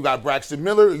Barrett, when you got Braxton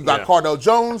Miller, you got Cardell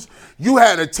Jones, you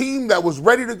had a team that was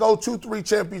ready to go 2-3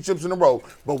 championships in a row.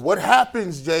 But what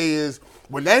happens, Jay, is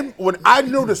when I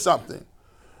noticed something,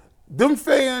 them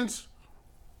fans,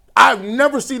 I've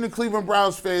never seen the Cleveland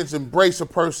Browns fans embrace a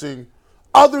person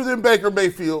other than Baker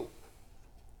Mayfield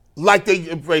like they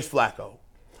embrace Flacco.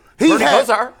 Bernie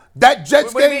Kosar. That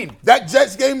Jets What do you game. mean? That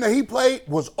Jets game that he played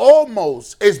was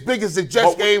almost as big as the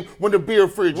Jets But game when the beer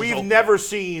fridge. was We've open. never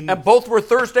seen. And both were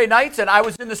Thursday nights, and I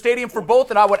was in the stadium for both,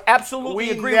 and I would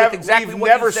absolutely agree with exactly we've what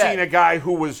never you said. seen a guy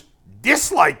who was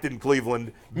disliked in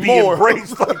Cleveland be More.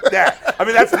 embraced like that. I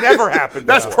mean, that's never happened.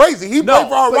 That's before. crazy. He played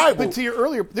for our rival. But to your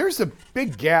earlier, there's a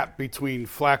big gap between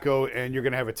Flacco and you're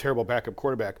going to have a terrible backup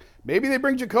quarterback. Maybe they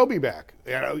bring Jacoby back.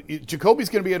 Jacoby's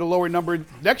going to be at a lower number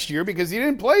next year because he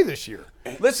didn't play this year.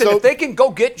 Listen, So- if they can go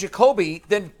get Jacoby,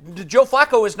 then Joe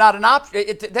Flacco is not an option.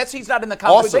 He's not in the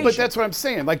conversation. But that's what I'm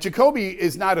saying. Like, Jacoby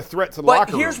is not a threat to the But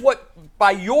locker room. here's what,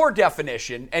 by your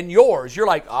definition and yours, you're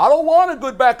like, I don't want a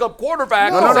good backup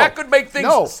quarterback. No. That could make things.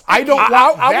 No, sticky. I don't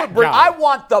want that guy. I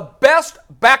want the best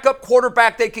backup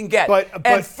quarterback they can get. But-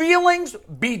 and feelings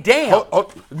be damned.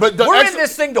 But the We're extra- in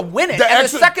this thing to win it. the And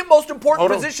extra- the second most important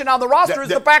Hold on. position on the roster is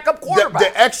the backup quarterback.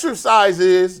 The exercise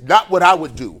is not what I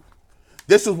would do.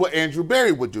 This is what Andrew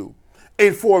Berry would do.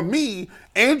 And for me,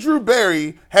 Andrew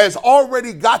Berry has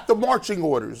already got the marching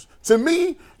orders. To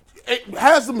me,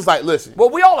 Haslam's like, listen. Well,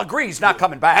 we all agree he's not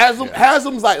coming back.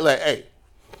 Haslam's like, hey,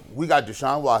 we got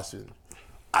Deshaun Watson.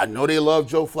 I know they love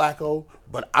Joe Flacco,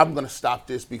 but I'm going to stop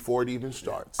this before it even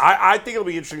starts. I think it'll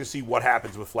be interesting to see what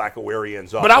happens with Flacco, where he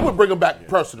ends up. But I would bring him back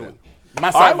personally. My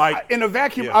All right, side, Mike. In a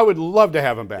vacuum, Yeah. I would love to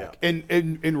have him back. Yeah.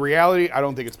 In reality, I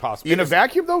don't think it's possible. In a Yes.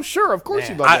 vacuum, though, sure, of course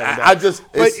you'd love to have him back. I just-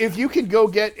 But it's- if you can go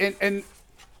get and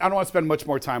I don't want to spend much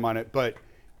more time on it, but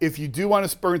if you do want to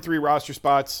spurn 3 roster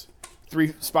spots,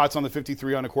 3 spots on the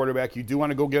 53 on a quarterback, you do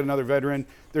want to go get another veteran.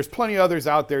 There's plenty of others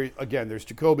out there. Again, there's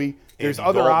Jacoby. There's Andy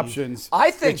other Dalton. options.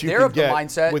 I think that you they're can of the get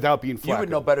mindset. without being You would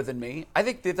Flacco. know better than me. I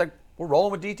think they're like, we're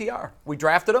rolling with DTR. We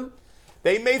drafted him.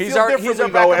 they may He's feel our- he's differently, our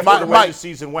though, backup after the way Mike, the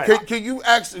season went. Can you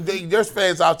ask, there's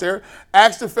fans out there,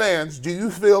 ask the fans, do you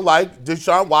feel like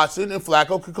Deshaun Watson and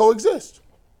Flacco could coexist?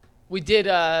 We did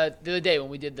the other day when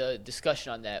we did the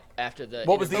discussion on that after the.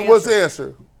 What was the interview. What's the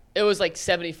answer? It was like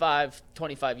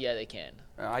 75-25. Yeah, they can.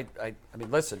 I mean,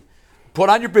 listen, put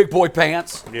on your big boy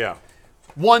pants. Yeah.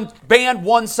 One band,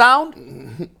 one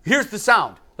sound. Here's the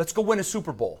sound. Let's go win a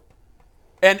Super Bowl.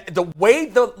 And the way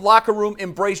the locker room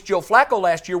embraced Joe Flacco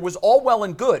last year was all well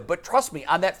and good. But trust me,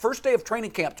 on that first day of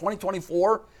training camp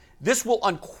 2024, this will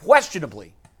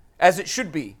unquestionably, as it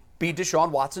should be Deshaun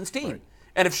Watson's team. Right.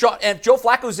 And if Joe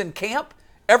Flacco's in camp,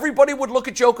 everybody would look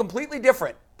at Joe completely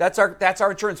different. That's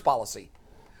our insurance policy.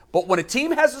 But when a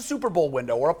team has a Super Bowl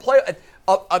window or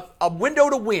a window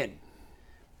to win,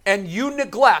 and you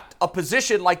neglect a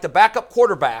position like the backup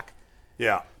quarterback,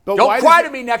 Yeah. But don't why cry does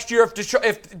to me next year if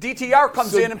DTR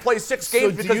comes in and plays 6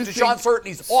 games do because you Deshaun's think- hurt and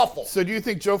he's awful. So do you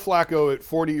think Joe Flacco at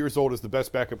 40 years old is the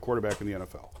best backup quarterback in the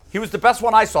NFL? He was the best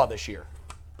one I saw this year.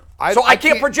 So I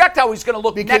can't project how he's going to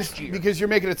look next year. Because you're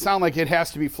making it sound like it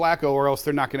has to be Flacco or else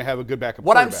they're not going to have a good backup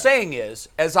What I'm quarterback. saying is,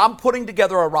 as I'm putting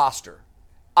together a roster,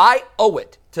 I owe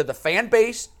it to the fan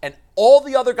base and all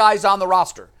the other guys on the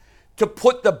roster to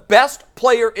put the best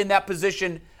player in that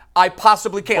position I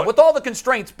possibly can, with all the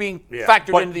constraints being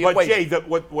factored into the equation.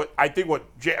 Jay,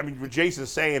 what Jason's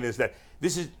saying is that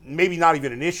this is maybe not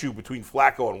even an issue between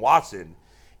Flacco and Watson.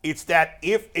 It's that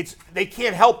they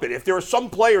can't help it. If there are some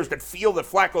players that feel that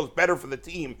Flacco's better for the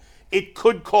team, it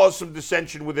could cause some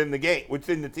dissension within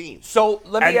the team. So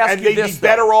let me ask you they'd this, be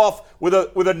better though. off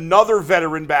with another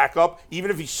veteran backup, even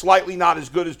if he's slightly not as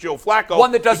good as Joe Flacco.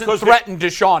 One that doesn't because threaten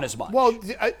Deshaun as much. Well,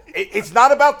 it's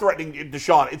not about threatening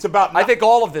Deshaun. It's about. I think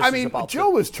all of this I is mean, about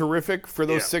Joe was terrific for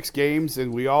those 6 games,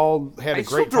 and we all had a he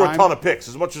great still threw time. a ton of picks,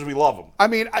 as much as we love him. I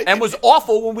mean, and was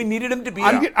awful when we needed him to be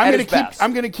I'm at his best.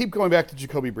 going to keep going back to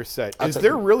Jacoby Brissett. Is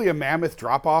there really a mammoth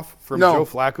drop off from No. Joe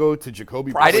Flacco to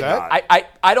Jacoby I Brissett? didn't.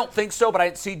 I don't think so, but I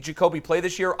didn't see Jacoby play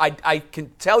this year. I can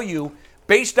tell you,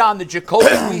 based on the Jacoby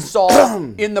we saw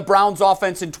in the Browns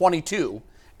offense in 22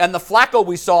 and the Flacco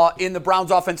we saw in the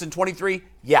Browns offense in 23,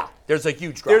 yeah, there's a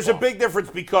huge drop. There's a big difference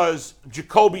because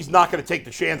Jacoby's not going to take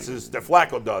the chances that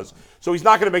Flacco does. So he's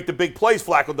not going to make the big plays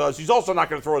Flacco does. He's also not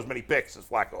going to throw as many picks as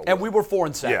Flacco. And will. we were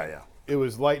 4-7. Yeah. It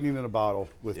was lightning in a bottle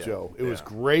with Joe. It was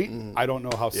great. I don't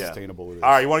know how sustainable it is. All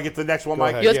right, you want to get to the next one,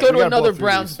 Mike? ahead. Let's Yeah, go we to gotta another blow through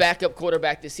Browns these. backup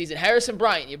quarterback this season. Harrison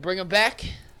Bryant, you bring him back?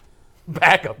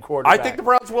 Backup quarterback. I think the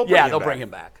Browns will bring Yeah, him they'll back. bring him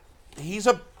back. He's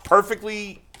a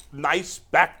perfectly nice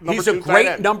back number He's two a tight great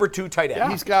end. number 2 tight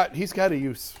end. He's got a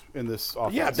use in this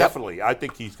offense. Yeah, definitely. I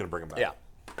think he's going to bring him back. Yeah.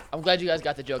 I'm glad you guys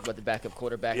got the joke about the backup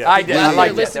quarterback. Yeah. I did. I If like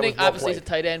you're that. listening, That was well obviously he's a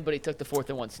played. tight end, but he took the 4th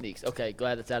and 1 sneaks. Okay,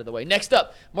 glad that's out of the way. Next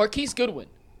up, Marquise Goodwin,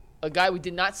 a guy we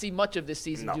did not see much of this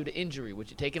season No. due to injury. Would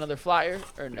you take another flyer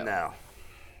or no? Now,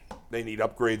 they need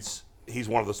upgrades. He's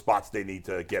one of the spots they need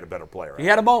to get a better player He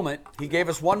at. had a moment. He gave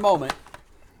us one moment.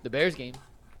 The Bears game.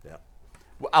 Yeah.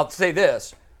 I'll say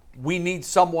this: we need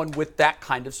someone with that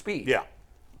kind of speed. Yeah.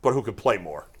 But who could play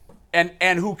more? And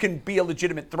who can be a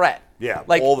legitimate threat. Yeah,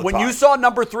 like all the when time. you saw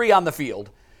number 3 on the field,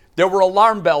 there were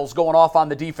alarm bells going off on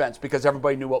the defense because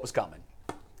everybody knew what was coming.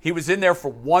 He was in there for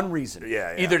one reason.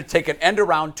 Yeah. Either to take an end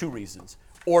around, 2 reasons,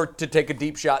 or to take a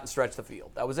deep shot and stretch the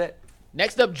field. That was it.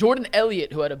 Next up, Jordan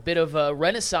Elliott, who had a bit of a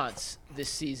renaissance this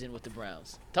season with the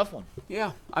Browns. Tough one.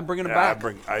 Yeah, I'm bringing him Yeah,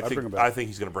 back. I think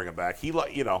he's going to bring him back.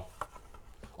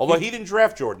 Although he didn't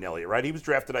draft Jordan Elliott, right? He was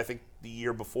drafted, I think, the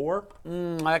year before.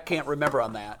 I can't remember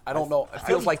on that. I don't know. It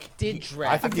feels like Did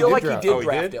draft. I feel like he did Oh, he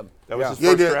draft did? him. That was Yeah. his Yeah,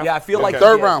 he first did. draft? Yeah, I feel like Okay. he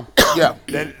Third did. round. Yeah.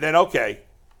 Then okay.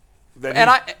 Then And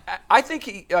he- I think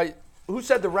he. Who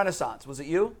said the Renaissance? Was it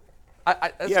you? That's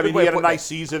a yeah, good I mean, way he of had a putting nice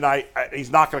season.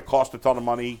 He's not going to cost a ton of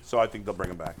money, so I think they'll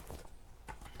bring him back.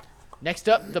 Next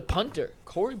up, the punter,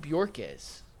 Corey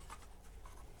Bjorkes.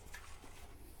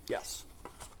 Yes.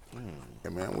 Yeah,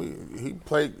 man, he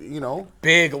played,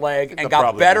 Big leg and they'll got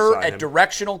probably better re-sign at him.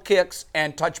 directional kicks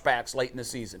and touchbacks late in the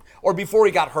season, or before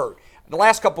he got hurt. The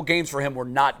last couple games for him were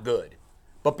not good,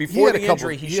 but before had a the couple-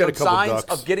 injury, he he had a showed couple signs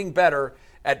ducks. of getting better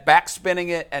at back spinning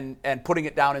it and putting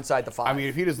it down inside the 5. I mean,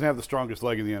 if he doesn't have the strongest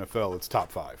leg in the NFL, it's top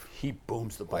 5. he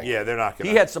booms the ball. Yeah, they're not going to.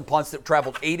 He had some punts that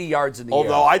traveled 80 yards in the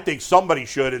Although air. I think somebody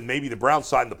should, and maybe the Browns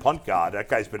signed the punt god. That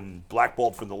guy's been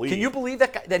blackballed from the league. Can you believe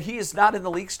that he is not in the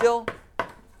league still?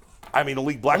 I mean, the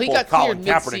league he blackballed got Colin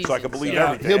cleared Kaepernick, so I can mid-season, believe so-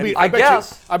 everything. He'll be. I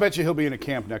guess. I bet you he'll be in a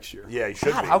camp next year. Yeah, he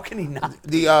should God, be. how can he not?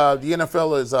 the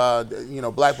NFL is,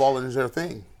 blackballing is their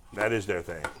thing. That is their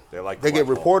thing. They get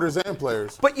reporters and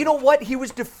players. But you know what? He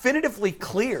was definitively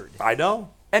cleared. I know.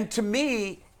 And to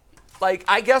me,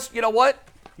 I guess, you know what?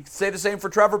 You could say the same for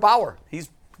Trevor Bauer.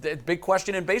 The big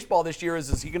question in baseball this year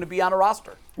is he going to be on a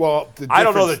roster? Well, I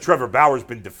don't know that Trevor Bauer's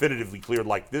been definitively cleared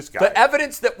like this guy. The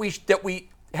evidence that we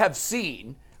have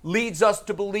seen leads us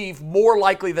to believe more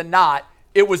likely than not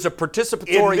it was a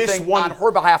participatory In this thing one- on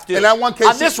her behalf too. In that one case,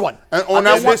 on this one. on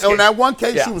that one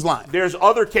case, Yeah. she was lying. There's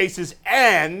other cases,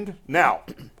 and now,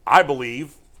 I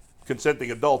believe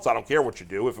consenting adults, I don't care what you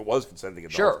do if it was consenting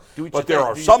adults. Sure. Do what but you there think.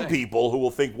 are Do your some thing. people who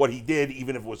will think what he did,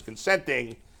 even if it was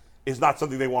consenting, is not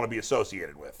something they want to be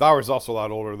associated with. Bauer's also a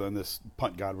lot older than this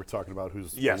punt god we're talking about,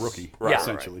 who's Yes, a rookie, right,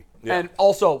 essentially. Yeah. And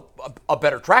also a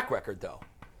better track record though.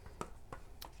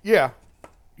 Yeah.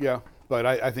 But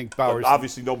I think Bauer's.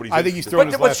 obviously nobody's I think he's interested. throwing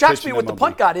But his what last shocks pitch me in with the MLB.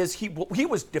 punt god is he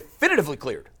was definitively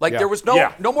cleared. Like Yeah. there was no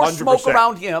Yeah, more smoke 100%.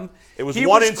 around him. It was He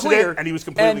one was incident, clear. and he was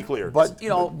completely And- cleared. But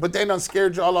but they done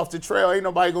scared y'all off the trail. Ain't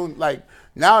nobody going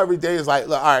now. Every day is like,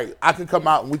 look, all right, I can come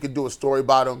out and we can do a story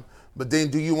about him. But then,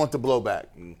 do you want the blowback?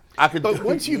 I could. But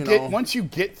once you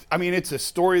get, I mean, it's a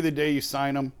story of the day you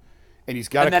sign him, and he's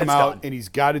got to And then come it's out done. and he's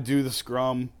got to do the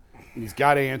scrum, and he's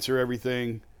got to answer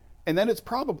everything, and then it's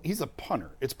probably he's a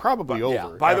punter. It's probably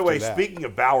over. By the after way, that. speaking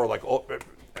of Bauer,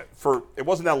 it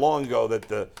wasn't that long ago that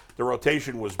the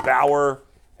rotation was Bauer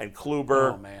and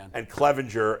Kluber Oh, man. and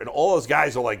Clevenger, and all those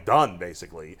guys are done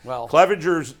basically. Well-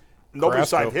 Clevenger's nobody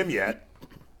Carrasco. signed him yet,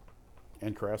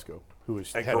 and Carrasco, who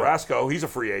is and head of- Carrasco, he's a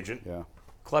free agent. yeah.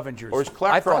 Clevenger's. Or is I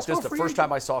thought Carrasco this a the free first agent?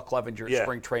 time I saw Clevenger at Yeah.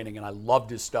 spring training, and I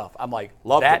loved his stuff. I'm like,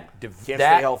 Loved that him. div- Can't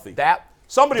that, stay healthy. That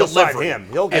Somebody will sign delivery him.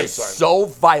 He'll get is signed. so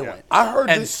violent. I heard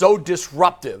and this- so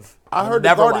disruptive. I heard the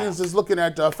Never Guardians laughed. is looking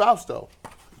at Fausto.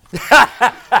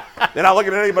 They're not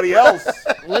looking at anybody else.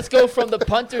 Let's go from the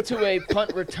punter to a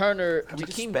punt returner. we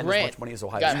just Jakeem spend as Grant much money as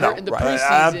Ohio got State? hurt in the Right.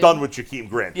 preseason. I'm done with Jakeem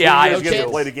Grant. Yeah, 2 I years am gets to too.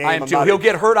 play the game. I am I'm too. not He'll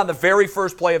get hurt on the very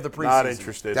first play of the preseason. Not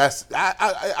interested. That's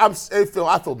I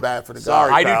feel bad for the guy.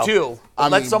 Sorry. I pal. do too.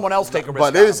 Let someone else take a risk.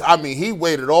 But on it's him. he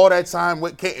waited all that time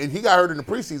and he got hurt in the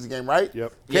preseason game, right?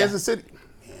 Yep. Kansas City.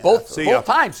 both See ya.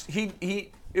 times.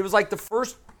 He it was like the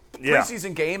first Yeah.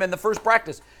 preseason game and the first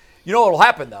practice. You know what'll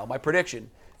happen though? My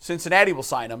prediction: Cincinnati will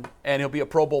sign him, and he'll be a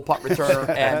Pro Bowl punt returner,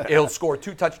 and he'll score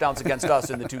 2 touchdowns against us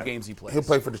in the 2 games he plays. He'll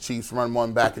play for the Chiefs, run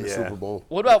one back in the Yeah. Super Bowl.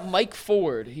 What about Mike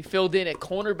Ford? He filled in at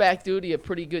cornerback duty, a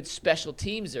pretty good special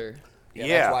teamser. Yeah,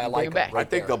 Yeah. that's why I Bring like him him. back. right I think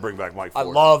there. they'll bring back Mike I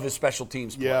Ford. love his special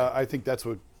teams play. Yeah, I think that's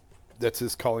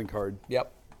his calling card.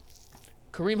 Yep.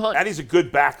 Kareem Hunt. And he's a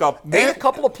good backup. Made a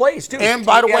couple of plays too. And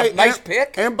by the He had way, a nice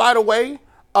pick. And by the way,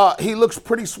 he looks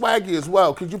pretty swaggy as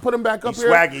well. Could you put him back up He's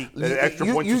here? swaggy. The extra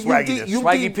points of swagginess.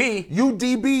 Swaggy P. You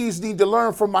DBs need to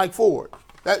learn from Mike Ford.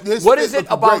 What is it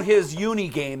looks about great. his uni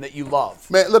game that you love?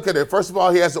 Man, look at it. First of all,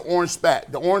 he has the orange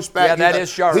spat. The orange spat. Yeah, that is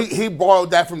sharp. He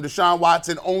borrowed that from Deshaun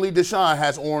Watson. Only Deshaun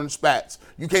has orange spats.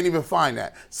 You can't even find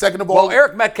that. Second of all, Well,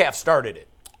 Eric Metcalf started it.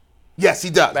 yes,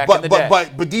 he does. Back but in the but,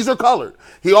 day. but these are colored.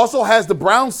 He also has the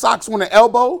brown socks on the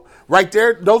elbow right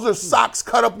there. Those are socks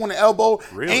cut up on the elbow.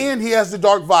 Really? And he has the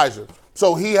dark visor.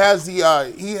 So he has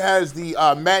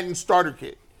the Madden starter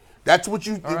kit. That's what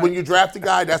you when you draft a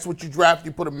guy. That's what you draft.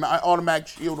 You put an automatic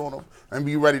shield on him and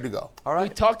be ready to go. All We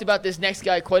right. talked about this next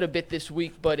guy quite a bit this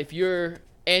week, but if you're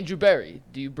Andrew Berry,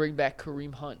 do you bring back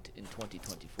Kareem Hunt in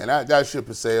 2024? And that ship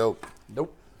has sailed.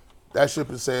 Nope. That ship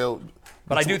has sailed.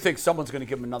 But I do think someone's going to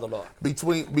give him another look.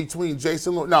 Between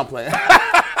Jason. No, I'm playing.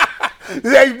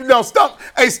 Hey, no, Stump.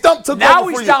 Hey, Stump took Now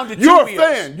over he's for down you. to 2 You're wheels. a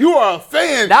fan. You are a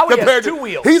fan. Now he has compared 2 to,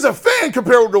 wheels. He's a fan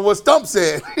compared to what Stump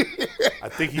said. I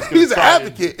think he's. He's an try and-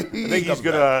 advocate. I think he's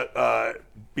going to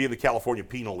be in the California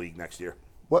Penal League next year.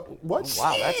 What? Wow,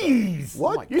 that's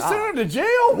what? Oh my You God. sent him to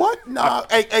jail? What? Nah.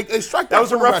 Hey, strike that. That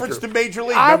was a from the reference record. to Major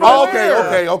League. I'm Remember Oh,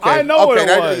 that? okay. I know what it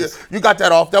that- was. You got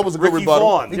that off. That was a good Ricky rebuttal.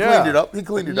 Vaughn. He Yeah. cleaned it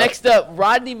up. Next up,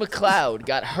 Rodney McLeod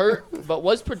got hurt, but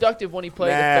was productive when he played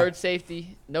Nah. at third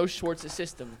safety. No Schwartz's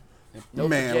system. No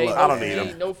Man, for Jay, look. no I don't for need G,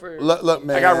 him. No for. Look,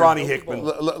 man. I got Ronnie Hickman.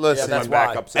 Listen, that's One why.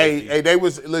 backup safety. Hey, they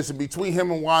was listen between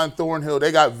him and Juan Thornhill.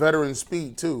 They got veteran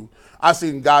speed too. I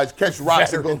seen guys catch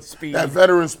rocks and go. Veteran speed. That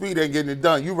veteran speed ain't getting it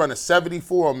done. You run a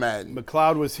 74 on Madden.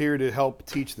 McLeod was here to help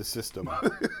teach the system.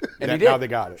 And he Now did. they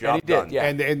got it. And he Job did, done. yeah.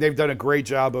 And they've done a great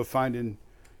job of finding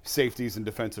safeties and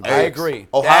defensive I backs. agree.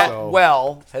 Ohio- That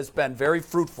well has been very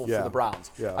fruitful Yeah. for the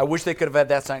Browns. Yeah. I wish they could have had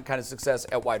that kind of success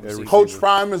at wide receiver. Coach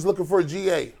Prime is looking for a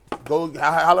GA. Go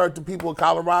holler at the people of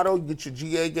Colorado. Get your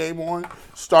GA game on.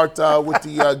 Start with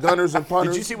the gunners and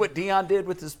punters. Did you see what Dion did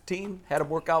with his team? Had him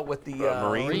work out with the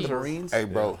Marines. The Marines. Hey,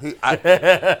 bro.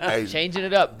 Hey, Changing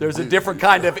it up. There's a different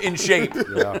kind of in shape.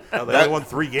 Yeah. Now, they only won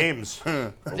 3 games.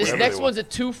 This next one's a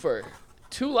twofer.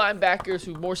 2 linebackers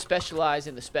who more specialize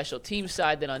in the special team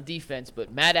side than on defense,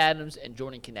 but Matt Adams and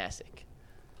Jordan Kanasic.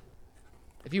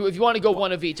 If you want to go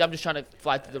one of each, I'm just trying to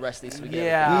fly through the rest of these together.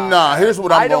 Yeah. Nah, here's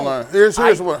what I'm I gonna don't- learn. Here's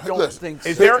I what. don't Listen. think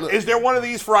Is so. there one of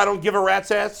these for I don't give a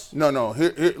rat's ass? No. Here,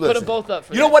 Put listen. them both up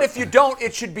for You know that. what? If you don't,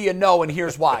 it should be a no, and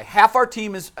here's why. Half our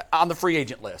team is on the free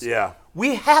agent list. Yeah.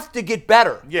 We have to get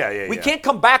better. Yeah. We can't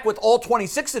come back with all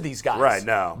 26 of these guys. Right,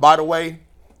 no. By the way,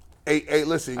 hey,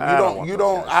 listen. I don't want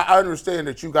those guys. I understand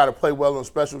that you got to play well on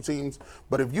special teams,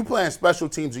 but if you playing special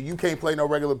teams and you can't play no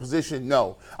regular position,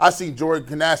 no. I seen Jordan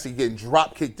Kanasi getting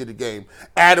drop kicked to the game.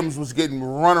 Adams was getting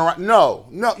run around. No.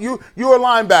 You're a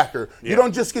linebacker. Yeah. You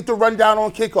don't just get to run down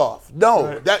on kickoff.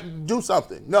 No, do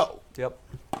something. No. Yep.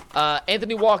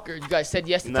 Anthony Walker, you guys said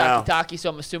yes to No. Taki, so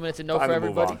I'm assuming it's a no Time for to move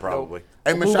everybody. on, probably.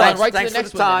 Hey, Move Michelle, on right to Thanks the for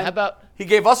next the one. Then. time. How about He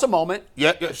gave us a moment.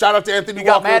 Yeah, shout out to Anthony He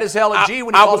got Walker. mad as hell at G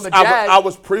when he called him a Jag. I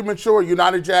was premature. You're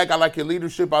not a Jag. I like your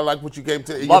leadership. I like what you gave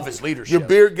to. Love his leadership. Your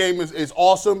beard game is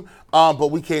awesome, but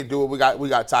we can't do it. We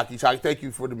got Taki. Thank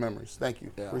you for the memories. Thank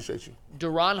you. Appreciate you.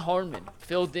 Duron Harmon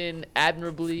filled in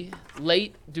admirably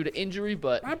late due to injury,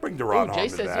 but I bring Duron Jay Harmon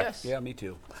says back. yes. Yeah, me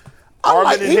too.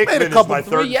 Harmon and he Hickman made a is couple. my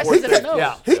third Three and fourth yeses and a pick. no.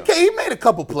 Yeah. He made a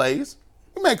couple plays.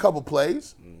 He made a couple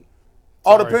plays.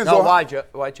 All depends No, on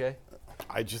why, Jay?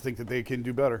 I just think that they can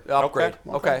do better. Upgrade.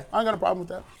 Okay. I ain't got a problem with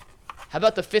that, How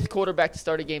about the 5th quarterback to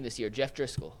start a game this year, Jeff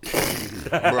Driscoll?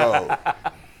 bro.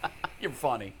 You're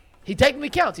funny. He technically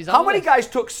counts. He's on How the many list. guys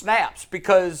took snaps?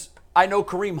 Because I know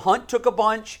Kareem Hunt took a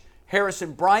bunch.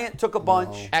 Harrison Bryant took a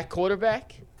bunch. At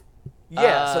quarterback?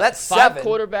 Yeah, so that's 5 7.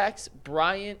 quarterbacks: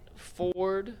 Bryant,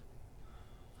 Ford,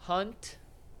 Hunt.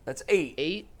 That's 8.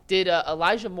 8. Did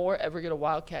Elijah Moore ever get a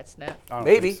Wildcat snap? I don't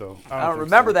Maybe. think so. I don't think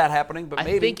remember so. that happening, but I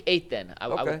maybe. think 8 then. I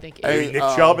Okay. would think 8. Hey, Nick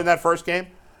Chubb in that first game?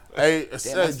 Hey,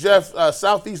 Jeff,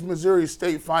 Southeast Missouri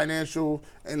State Financial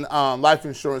and Life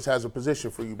Insurance has a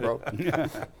position for you, bro.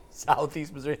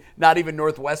 Southeast Missouri. Not even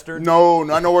Northwestern. No,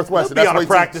 not Northwestern. Be on a way too-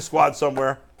 practice squad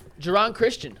somewhere. Jerron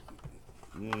Christian.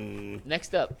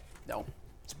 Next up. No.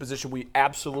 It's a position we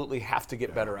absolutely have to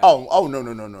get better at. Oh,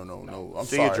 no. I'm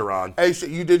See sorry. you, Jerron. Hey,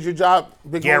 you did your job,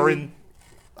 Big Garen.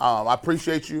 homie. I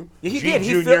appreciate you. Yeah, he G did.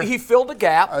 Junior. He filled a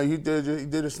gap. He did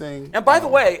his thing. And by the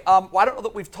way, I don't know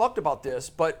that we've talked about this,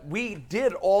 but we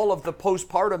did all of the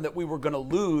postpartum that we were going to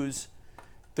lose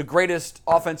the greatest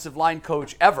offensive line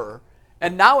coach ever.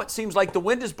 And now it seems like the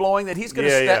wind is blowing that he's going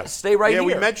to stay right here. Yeah,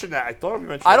 we mentioned that. I thought we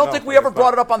mentioned I don't that. think we ever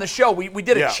brought it up on the show. We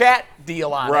did a Yeah. chat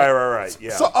deal on it. Right.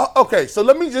 Yeah. So so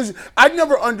let me I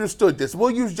never understood this.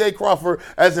 We'll use Jay Crawford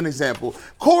as an example.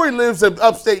 Corey lives in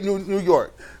upstate New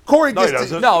York. Corey No, he gets to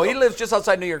doesn't. No, he lives just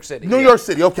outside New York City. New York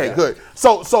City. Okay, good.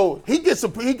 So he gets a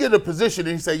position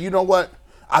and he say, you know what?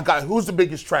 Who's the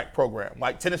biggest track program?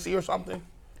 Like Tennessee or something?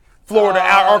 Florida,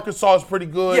 Arkansas is pretty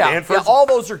good. Yeah, all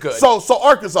those are good. So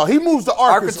Arkansas, he moves to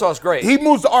Arkansas. Arkansas is great. He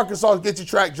moves to Arkansas, gets your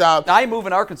track job. I move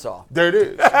in Arkansas. There it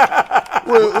is.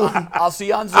 Well, I'll see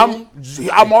you on Zoom.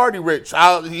 I'm already rich.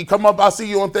 You come up, I'll see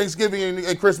you on Thanksgiving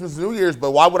and Christmas and New Year's,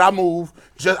 but why would I move?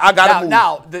 I got to move.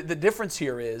 Now, the difference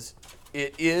here is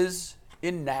it is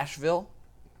in Nashville.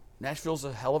 Nashville's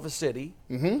a hell of a city.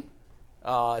 Mm-hmm.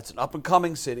 It's an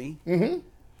up-and-coming city.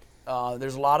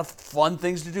 There's a lot of fun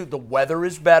things to do. The weather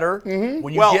is better.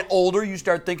 When you get older, you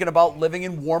start thinking about living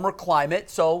in warmer climate.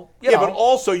 So, you know. but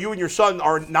also you and your son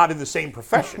are not in the same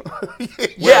profession.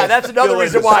 Yeah, that's another Bill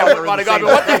is reason the why I seller wouldn't want to in the go.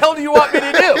 same What the hell do you want me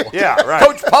to do? Yeah, right.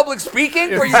 Coach public speaking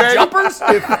for your jumpers?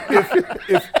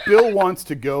 If Bill wants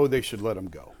to go, they should let him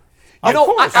go. You know,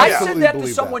 course, I yeah. said Absolutely that to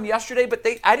believe someone that. yesterday, but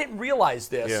I didn't realize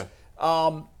this.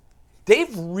 Yeah.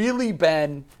 They've really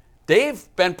been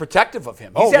protective of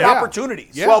him. He's Oh, had yeah.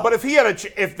 opportunities. Yeah. Well, but if he had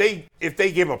if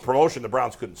they gave him a promotion, the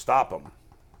Browns couldn't stop him.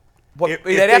 But If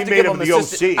they'd they have to made give him him the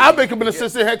assistant. OC. I'll make him an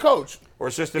assistant head coach. Or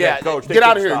assistant Yeah, head coach. they Get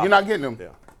out couldn't of here. stop You're not getting him. Yeah.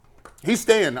 He's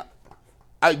staying.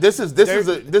 This is the I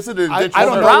The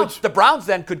don't know Browns, which- the Browns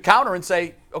then could counter and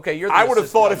say, okay, you're the I would have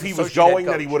assistant- thought if he was associate head going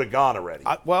that he coach. would have gone already.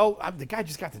 The guy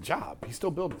just got the job. He's still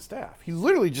building the staff. He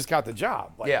literally just got the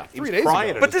job. Like, Yeah. 3 He was days crying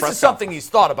ago. at But his this press is something conference. he's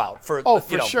thought about for, Oh,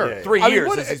 for sure. Yeah. 3 I mean, years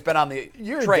what- since he's been on the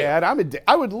You're trail. a dad.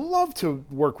 I would love to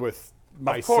work with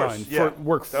my Of course, son yeah.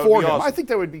 work That would for be him. awesome. I think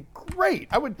that would be great.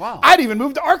 Wow. I'd even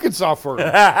move to Arkansas for him.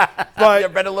 You But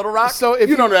ever been to Little Rock? so if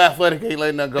You know the athletic ain't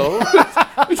letting that go.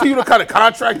 You know the kind of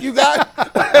contract you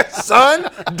got? Son,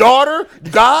 daughter,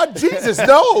 God, Jesus,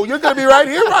 no. You're going to be right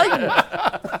here writing.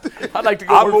 I'd like to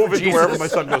go I'm work for moving to wherever Jesus. my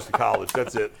son goes to college.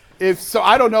 That's it.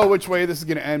 I don't know which way this is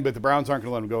going to end, but the Browns aren't going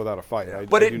to let him go without a fight.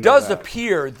 But I do it know does that.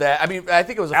 appear that, I mean, I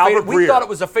think it was a Albert fait, we Breer. thought it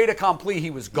was a fait accompli.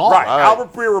 He was gone. Right.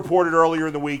 Albert Breer reported earlier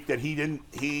in the week that he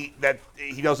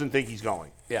doesn't think he's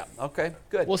going. Yeah. Okay.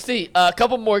 Good. We'll see. A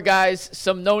couple more guys,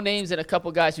 some no names, and a couple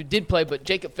guys who did play, but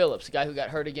Jacob Phillips, a guy who got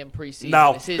hurt again preseason.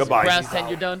 No, Is his goodbye. Browns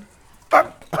tenure done?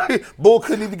 Bull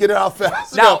couldn't even get it out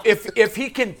fast. now, enough. if he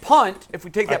can punt, if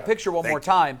we take that picture one more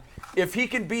time, if he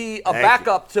can be a Thank you.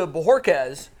 backup to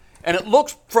Bojorquez, and it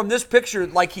looks from this picture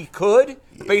like he could,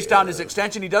 based on his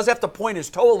extension, he does have to point his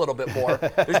toe a little bit more.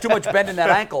 There's too much bend in that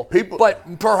ankle.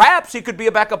 But perhaps he could be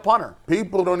a backup punter.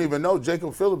 People don't even know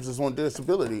Jacob Phillips is on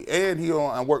disability and he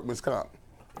on workman's comp.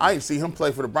 I ain't see him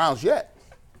play for the Browns yet.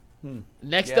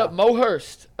 Next Yeah. up, Mo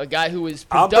Hurst, a guy who is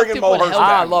I'm bringing productive Mo when Hurst healthy.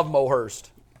 I love Mo Hurst.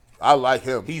 I like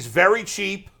him. He's very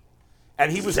cheap,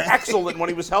 and he was excellent when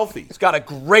he was healthy. He's got a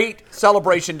great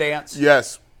celebration dance.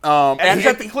 Yes. And he's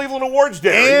at the Cleveland Awards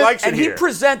dinner. He likes it And he here.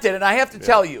 presented, and I have to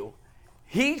tell you,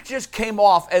 he just came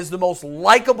off as the most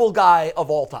likable guy of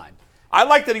all time. I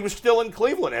like that he was still in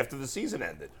Cleveland after the season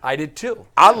ended. I did too.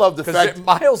 I love the Because fact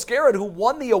Myles Garrett, who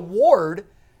won the award,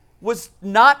 was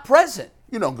not present.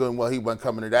 you know good and well he wasn't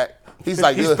coming to that. He's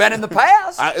like He's "Listen, been in the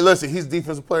past. listen, he's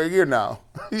defensive player of the year now.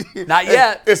 Not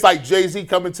yet. It's like Jay-Z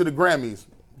coming to the Grammys.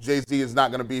 Jay-Z is not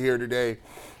going to be here today.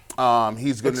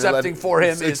 He's going to Accepting for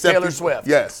him is Taylor Swift.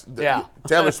 Yes. Yeah.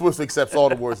 Taylor Swift accepts all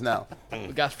the awards now. We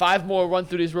got 5 more. Run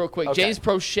through these real quick. Okay. James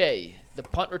Prochet, the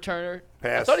punt returner.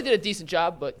 Pass. I thought he did a decent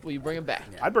job, but will you bring him back?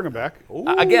 I'd bring him back.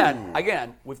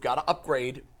 Again, we've got to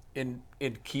upgrade in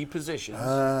key positions,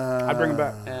 I'd bring him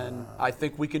back. and I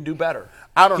think we can do better.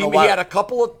 I don't know He why- had a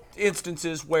couple of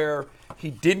instances where he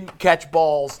didn't catch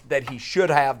balls that he should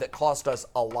have that cost us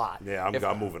a lot. Yeah,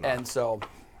 I'm moving on. And so,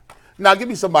 Now give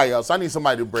me somebody else. I need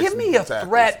somebody to break give some me a tackles.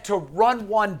 threat to run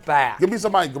one back. Give me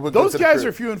somebody. to go Those to the guys crib.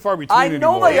 are few and far between I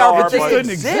know anymore. they are, but It just they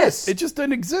doesn't exist. It just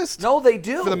doesn't exist. No, they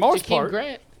do. For the most Jakeem part.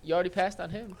 Grant, you already passed on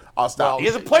him. I'll stop. He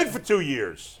hasn't played for 2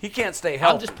 years. He can't stay I'm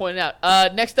healthy. just pointing out.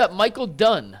 Next up, Michael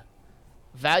Dunn,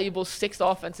 valuable 6th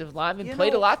offensive lineman, You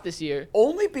played know- a lot this year.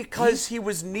 Only because he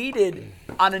was needed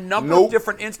on a number Nope. of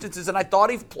different instances, and I thought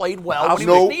he played well when he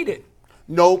Nope. was needed.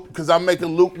 Nope, because I'm making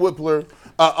Luke Whippler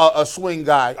a swing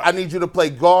guy. I need you to play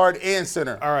guard and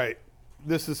center. All right.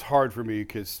 This is hard for me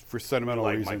because for sentimental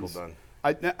Like reasons.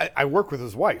 Michael I work with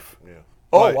his wife. Yeah.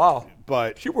 Oh, But- wow.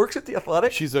 But She works at the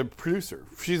Athletic? she's a producer.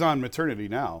 She's on maternity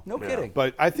now. No kidding.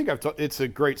 But I think it's a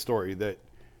great story that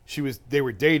they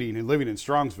were dating and living in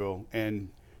Strongsville, and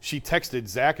she texted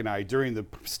Zach and I during the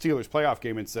Steelers playoff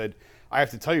game and said, "I have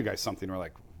to tell you guys something." We're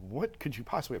like, "What could you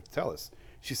possibly have to tell us?"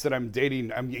 She said, I'm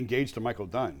engaged to Michael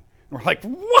Dunn." And we're like,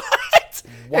 "What?"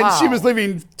 Wow. And she was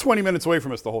living 20 minutes away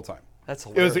from us the whole time. That's It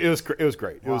was hilarious.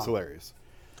 great. It was hilarious.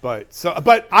 But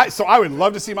I would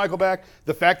love to see Michael back.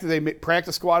 The fact that they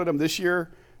practice squatted him this year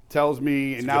tells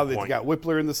me, and a now good that they point. got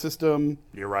Whippler in the system,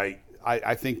 You're right.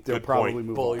 I think they'll Good probably point.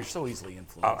 move Bull, on. you're so easily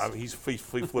influenced. He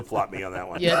flip-flopped me on that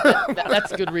one. Yeah,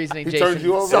 that's good reasoning, He Jason. turns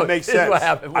you over. That makes This is sense. what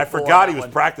happened I with Bull forgot on he that was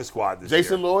one. practice squad this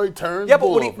Jason year. Lloyd turns. Yeah, but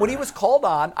Bull when he over. was called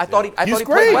on, I thought he He's played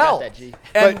great. well. That, G.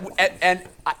 And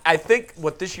I think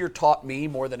what this year taught me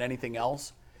more than anything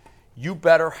else, you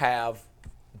better have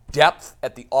depth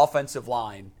at the offensive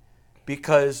line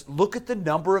because look at the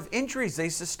number of injuries they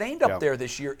sustained up there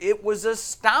this year. It was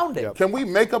astounding. Can we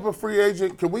make up a free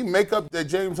agent? Can we make up that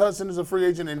James Hudson is a free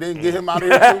agent and then get him out of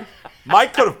here too?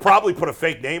 Mike could have probably put a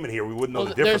fake name in here. We wouldn't know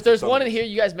the difference. There's one in here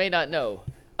you guys may not know.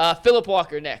 Philip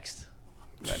Walker next.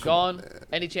 Gone?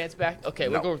 Any chance back? Okay,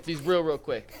 we'll go with these real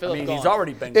quick. Philip gone. He's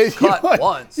already been cut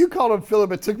once. You called him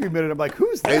Philip. It took me a minute. I'm like,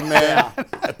 who's that? Hey, man.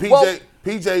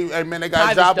 PJ, hey, man, they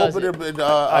got a job over there. But,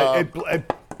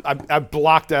 I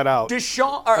blocked that out.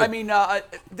 Deshaun,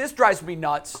 this drives me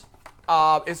nuts,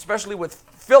 especially with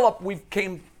Philip. We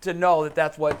came to know that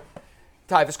that's what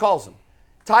Tyvus calls him.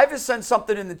 Tyvus sent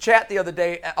something in the chat the other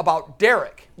day about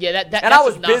Derek. Yeah, and I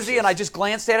was busy, and I just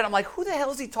glanced at it. I'm like, who the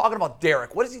hell is he talking about,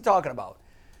 Derek? What is he talking about?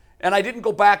 And I didn't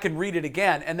go back and read it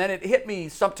again. And then it hit me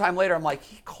sometime later. I'm like,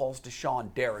 he calls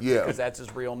Deshaun Derek because that's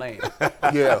his real name.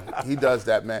 Yeah, he does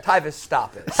that, man. Tyvus,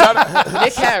 stop it.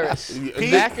 Nick Harris.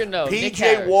 Back or no?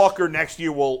 PJ Walker next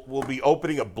year will be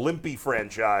opening a Blimpie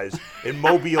franchise in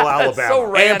Mobile, Alabama. So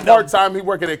random. And part-time, he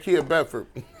working at Kia Bedford.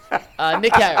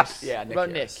 Nick Harris. Yeah, Nick About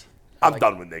Harris. I'm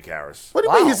done with Nick Harris. What do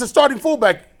you mean? He's the starting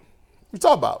fullback. What you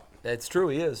talking about? That's true,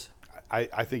 he is.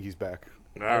 I think he's back.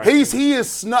 Right. He has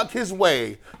snuck his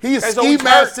way. He has He's ski always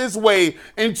masked hurt. his way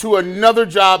into another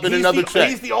job and another check.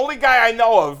 He's the only guy I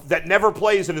know of that never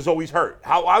plays and is always hurt.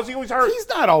 How's he always hurt? He's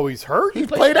not always hurt. He's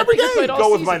played every game. played all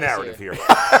Go with my season this narrative year. here.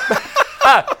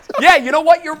 Yeah, you know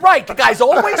what? You're right. The guy's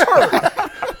always hurt.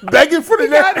 Begging for the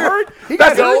got net. hurt. He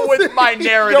That's got Go with my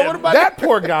narrative. That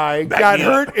poor guy got me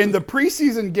hurt in the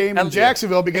preseason game in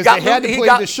Jacksonville because got they had Lou- to he play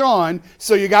got- Deshaun,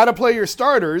 so you got to play your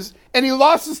starters, and he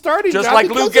lost the starting Just job like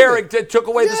because Lou of Gehrig it. took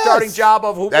away the Yes. starting job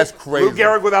of who? That's crazy. Lou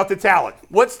Gehrig without the talent.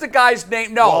 What's the guy's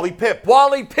name? No. Wally Pipp.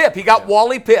 Wally Pipp. He got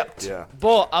Wally pipped. Yeah.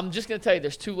 Bull, I'm just going to tell you,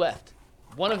 there's two left.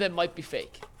 One of them might be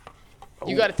fake.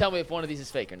 You got to tell me if one of these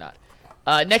is fake or not.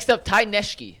 Next up, Ty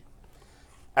Neshke.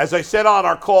 As I said on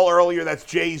our call earlier, that's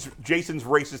Jason's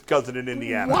racist cousin in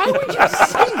Indiana. Why would you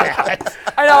say that?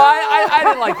 I know. I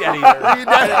didn't like that either. I didn't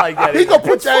like that He either. gonna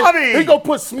put that. funny. He gonna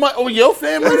put smut on your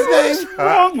family's name. What's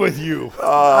wrong with you?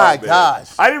 My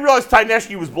gosh. I didn't realize Ty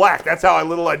Neshke was black. That's how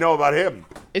little I know about him.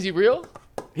 Is he real?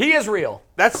 He is real.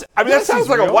 That Yes, sounds he's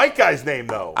like a real. white guy's name,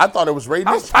 though. I thought it was Ray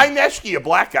How's Nitschke. Ty Neshke a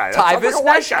black guy? That sounds like Tyvus a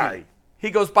white Neshke. guy.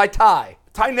 He goes by Ty.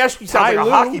 Ty Neshke sounds like a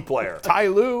hockey player. Ty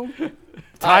Lue.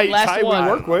 Ty last we one.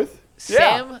 work with.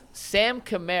 Sam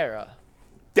Kamara.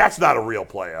 That's not a real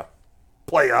player.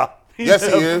 Yes,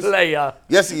 he is. Playa.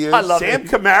 Yes, he is. I love Sam it.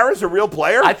 Kamara's a real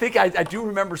player? I think I do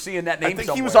remember seeing that name I think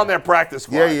somewhere. he was on their practice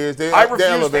squad. Yeah, he is. They I refuse to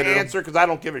elevated him. answer because I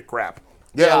don't give it crap.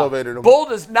 They elevated him. Bull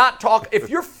does not talk. If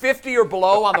you're 50 or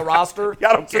below on the roster,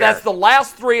 I don't so care. that's the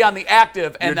last three on the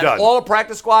active, and You're then done. all the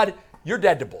practice squad, you're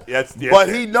dead to Bull. But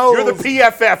he knows- You're the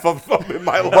PFF of in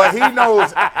my life. But he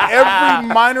knows every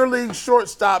minor league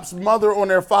shortstop's mother on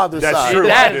their father's That's side. true.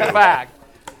 That I is do. a fact.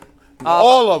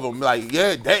 All of them. Like,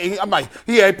 yeah, I'm like,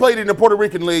 he played in the Puerto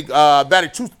Rican League,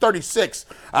 batted 236.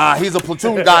 He's a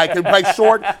platoon guy, can play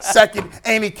short, second,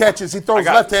 and he catches. He throws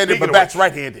left-handed, but bats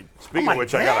right-handed. Speaking of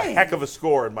which, I got a heck of a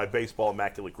score in my baseball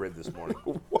immaculate grid this morning.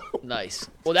 Nice.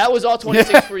 Well, that was all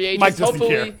 26 free Mike agents.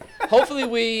 doesn't Hopefully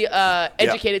we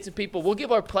educated some people. We'll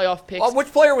give our playoff picks.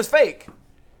 Which player was fake?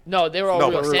 No, they were all No,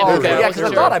 real. but- Sam Okay, Kamara yeah, wasn't because I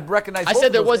sure. thought I recognized. I both said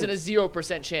of there those wasn't names. a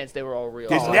 0% chance they were all real.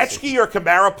 Did Neshke or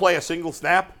Kamara play a single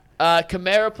snap?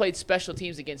 Kamara played special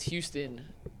teams against Houston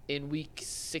in week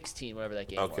 16, whatever that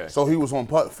game Okay. was. So he was on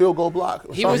field goal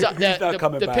block. He was He's not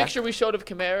coming the back. picture we showed of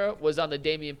Kamara was on the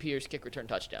Damian Pierce kick return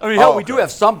touchdown. I mean, hell, we okay. do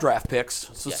have some draft picks,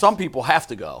 so Yes. some people have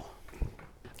to go.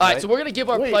 All right, so we're gonna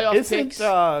give our Wait, playoff isn't picks.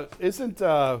 I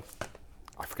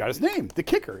forgot his name? The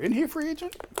kicker. Isn't he a free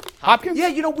agent? Hopkins? Yeah,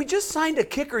 you know, we just signed a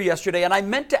kicker yesterday, and I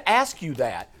meant to ask you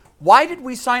that. Why did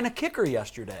we sign a kicker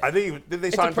yesterday? I think did they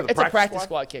It's, sign for the it's a practice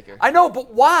squad kicker. I know,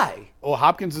 but why? Well,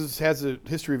 Hopkins has a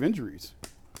history of injuries.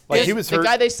 Like he was the hurt.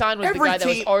 guy they signed was Every the guy that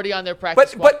was team- already on their practice But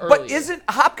squad but earlier. isn't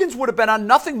Hopkins would have been on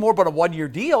nothing more but a 1-year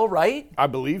deal, right? I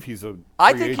believe he's a.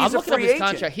 I free think agent. I'm he's a looking up free his agent.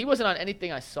 contract. He wasn't on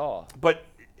anything I saw. But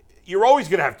you're always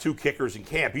going to have two kickers in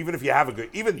camp, even if you have a good.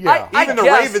 Even Yeah. even the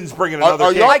guess. Ravens bringing Are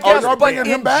another y'all- kicker. I guess, y'all but bringing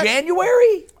him in back?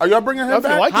 January? Are y'all bringing him If you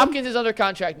back? like him. Hopkins is under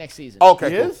contract next season. Okay,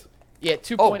 He cool. is? Yeah,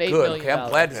 Oh, $2.8 good. million. Okay, I'm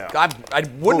glad. Yeah. I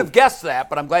wouldn't have guessed that,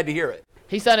 but I'm glad to hear it.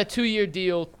 He signed a 2-year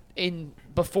deal in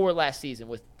before last season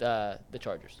with the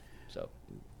Chargers. So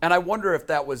And I wonder if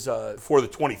that was for the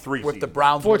 23 with the season.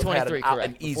 Browns would have had 423, an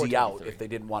correct. easy out 423. if they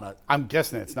didn't want to. I'm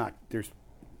guessing it's not. There's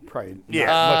probably Yeah.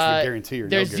 not much of a guarantee. Or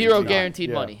there's no zero guarantee. guaranteed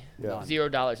Yeah, money. yeah.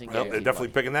 $0 in Well, guaranteed they're definitely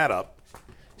money. picking that up.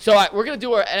 So all right, we're going to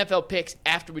do our NFL picks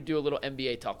after we do a little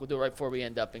NBA talk. We'll do it right before we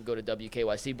end up and go to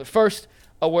WKYC. But first,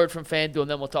 a word from FanDuel,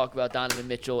 and then we'll talk about Donovan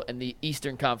Mitchell and the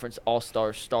Eastern Conference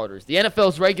All-Star starters. The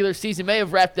NFL's regular season may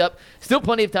have wrapped up. Still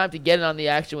plenty of time to get in on the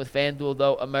action with FanDuel,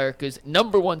 though, America's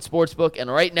 #1 sportsbook.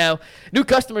 And right now, new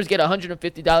customers get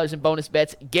 $150 in bonus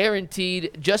bets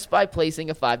guaranteed just by placing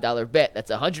a $5 bet.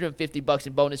 That's $150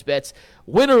 in bonus bets,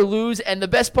 win or lose. And the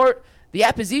best part, the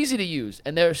app is easy to use,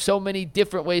 and there are so many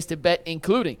different ways to bet,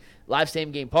 including live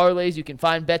same-game parlays. You can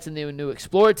find bets in the new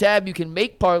Explorer tab. You can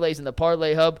make parlays in the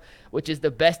Parlay Hub, which is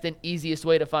the best and easiest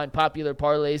way to find popular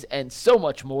parlays, and so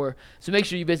much more. So make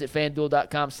sure you visit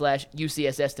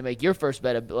FanDuel.com/UCSS to make your first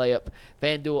bet a layup.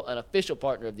 FanDuel, an official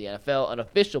partner of the NFL, an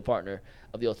official partner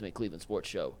of the Ultimate Cleveland Sports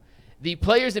Show. The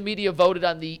players and media voted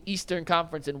on the Eastern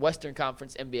Conference and Western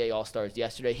Conference NBA All-Stars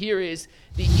yesterday. Here is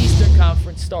the Eastern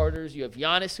Conference starters. You have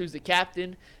Giannis, who's the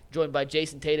captain, joined by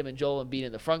Jason Tatum and Joel Embiid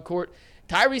in the front court.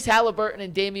 Tyrese Halliburton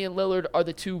and Damian Lillard are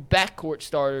the two backcourt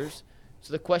starters.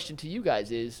 So the question to you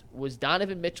guys is, was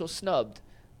Donovan Mitchell snubbed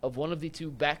of one of the two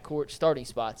backcourt starting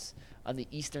spots on the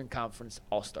Eastern Conference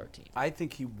All-Star team? I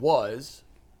think he was,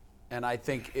 and I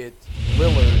think it's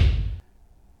Lillard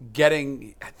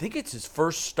getting, I think it's his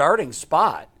first starting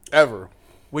spot Ever.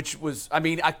 which was,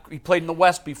 he played in the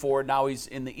West before, now he's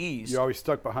in the East. You're always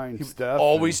stuck behind Steph.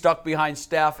 Always stuck behind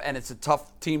Steph, and it's a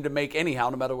tough team to make anyhow,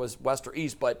 no matter was West or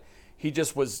East, but he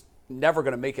just was never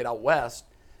going to make it out West.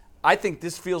 I think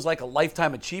this feels like a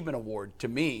Lifetime Achievement Award to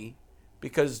me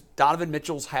because Donovan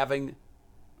Mitchell's having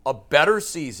a better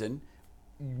season.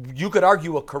 You could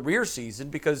argue a career season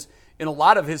because in a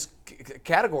lot of his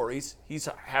categories, he's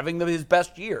having his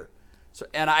best year. So,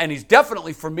 and he's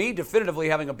definitely, for me, definitively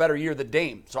having a better year than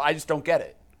Dame. So I just don't get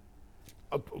it.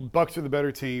 Bucks are the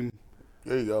better team.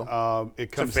 There you go.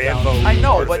 It comes fan down. vote. I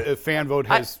know, but A fan vote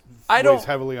has I don't- weighs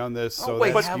heavily on this, so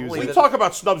weigh that's heavily, using. We talk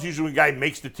about snubs usually when a guy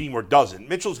makes the team or doesn't.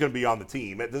 Mitchell's going to be on the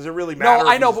team. Does it really matter? No,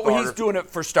 I if know, he's a but he's starter? doing it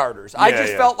for starters. I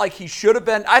just felt like he should have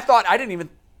been. I didn't even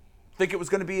think it was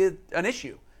going to be an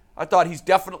issue. I thought he's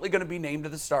definitely going to be named to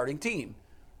the starting team.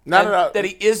 That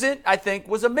he isn't, I think,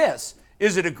 was a miss.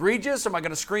 Is it egregious? Am I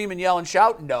going to scream and yell and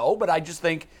shout? No, but I just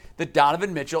think that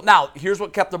Donovan Mitchell. Now, here's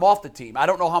what kept him off the team. I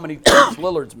don't know how many games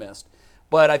Lillard's missed,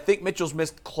 but I think Mitchell's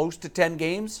missed close to 10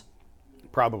 games.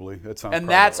 Probably. That sounds And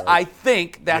probably that's, right. I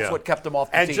think, that's Yeah. what kept him off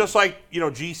the team. And just like,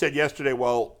 G said yesterday,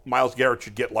 well, Myles Garrett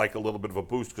should get like a little bit of a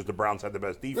boost because the Browns had the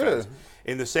best defense.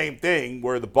 Yeah. In the same thing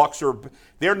where the Bucks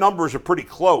their numbers are pretty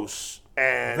close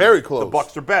and Very close. the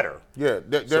Bucks are better. Yeah,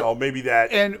 So maybe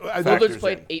that And Lillard's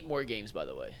played 8 more games, by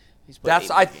the way. He's played 8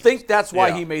 more I games. think that's why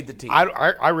Yeah. he made the team.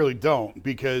 I really don't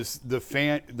because the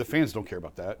fans don't care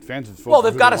about that. Fans vote well, for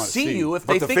they've who got they to wanna see you if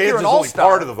But they the think fans you're is an only all-star.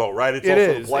 part of the vote, right? It's It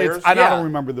also is. the players. I Yeah. don't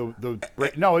remember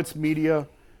the. No, it's media.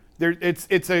 It's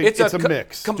a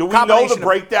mix. Do we know combination the of-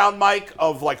 breakdown, Mike,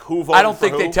 of like who voted I don't for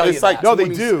think who? they tell you It's like that. No, they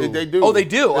 20 do. They do. Oh, they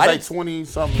do? It's I like didn't- 20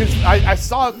 something. Because I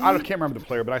saw, I can't remember the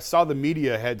player, but I saw the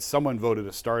media had someone voted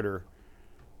a starter,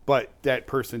 but that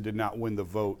person did not win the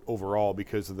vote overall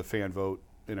because of the fan vote.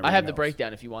 And I have everything the else.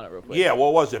 breakdown if you want it real quick. Yeah,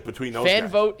 what was it between those Fan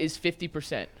guys? vote is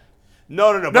 50%.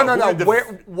 No. No. but who did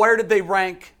the- Where did they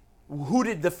rank? Who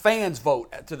did the fans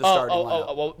vote to the starting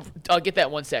lineup? Well, I'll get that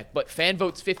one sec. But fan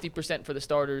votes 50% for the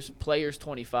starters, players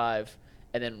 25,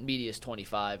 and then media's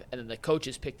 25, and then the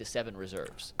coaches pick the 7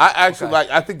 reserves. I actually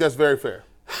I think that's very fair.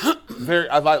 I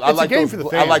It's like a game those. for the I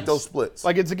fans. like those splits.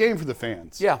 Like it's a game for the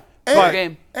fans. Yeah, and, fair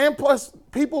game. And plus,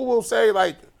 people will say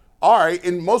like, all right.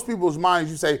 In most people's minds,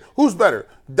 you say who's better,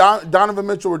 Donovan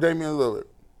Mitchell or Damian Lillard?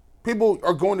 People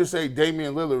are going to say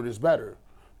Damian Lillard is better,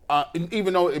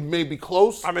 even though it may be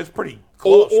close. I mean, it's pretty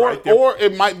close, right? Or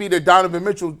it might be that Donovan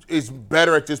Mitchell is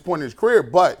better at this point in his career.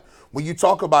 But when you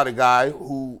talk about a guy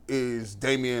who is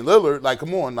Damian Lillard, like,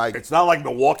 come on, like, It's not like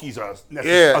Milwaukee's a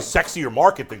Yeah. sexier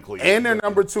market than Cleveland. and they're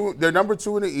number two. They're number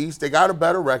 2 in the East. They got a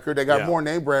better record. They got Yeah. more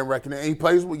name brand record, and he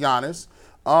plays with Giannis.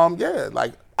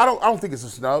 Like I don't think it's a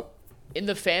snub. In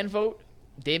the fan vote,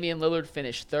 Damian Lillard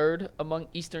finished 3rd among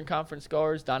Eastern Conference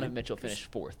guards. Donovan Mitchell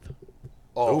finished 4th.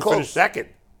 Who close. finished second?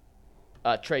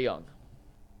 Trey Young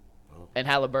and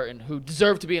Halliburton, who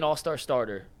deserved to be an all-star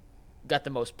starter, got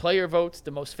the most player votes, the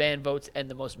most fan votes, and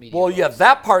the most media Well, votes. yeah,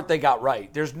 that part they got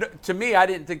right. To me, I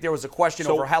didn't think there was a question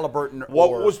So over Halliburton. What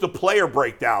was the player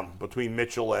breakdown between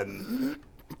Mitchell and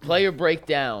Player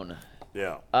breakdown.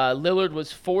 yeah? Lillard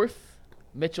was 4th.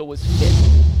 Mitchell was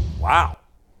 5th. Wow.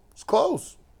 It's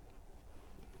close.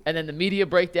 And then the media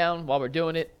breakdown, while we're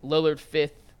doing it, Lillard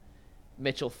 5th,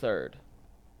 Mitchell 3rd.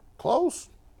 Close.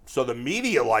 So the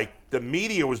media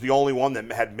was the only one that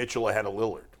had Mitchell ahead of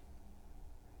Lillard.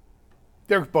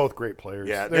 They're both great players.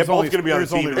 Yeah, they're both going to be on the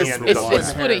team at the end of the It's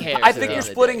splitting hairs. I think you're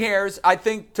splitting hairs. I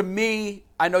think, to me,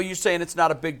 I know you're saying it's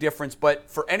not a big difference, but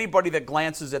for anybody that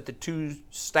glances at the two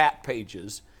stat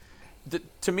pages,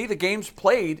 to me, the games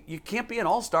played, you can't be an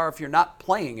all-star if you're not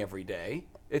playing every day.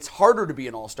 It's harder to be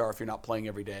an all-star if you're not playing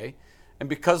every day. And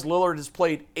because Lillard has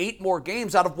played 8 more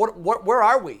games out of where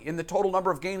are we in the total number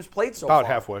of games played so far? About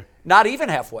halfway. Not even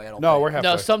halfway, I don't No, think. we're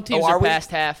halfway. No, some teams are are we? past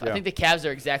half. Yeah. I think the Cavs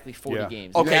are exactly 40 Yeah.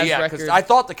 games. Okay, Cavs yeah, because record- I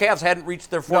thought the Cavs hadn't reached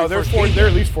their 41st No, game. they're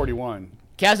at least 41.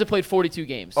 Cavs have played 42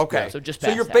 games. Okay. So just So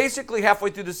past you're half. basically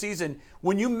halfway through the season.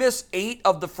 When you miss 8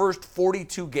 of the first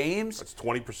 42 games, That's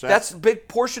 20%. that's a big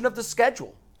portion of the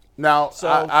schedule. Now, So-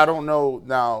 I don't know.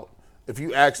 Now, if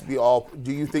you ask me all,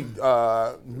 do you think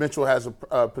Mitchell has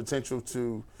a potential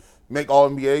to make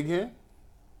All-NBA again?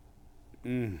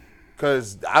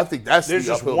 Because I think that's There's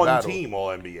the just uphill one battle. team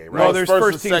All-NBA, right? No, it's there's first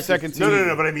first and team, second second team.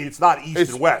 No, but I mean, it's not East It's-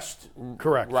 and West.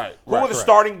 Correct. Right. Who are the correct.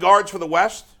 starting guards for the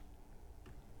West?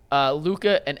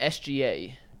 Luka and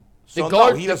SGA. So, The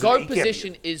guard, he the doesn't- guard he can't be-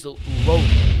 position is loaded.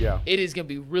 Yeah. It is going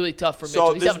to be really tough for Mitchell.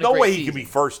 So He's there's having a no great way he season. can be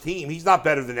first team. He's not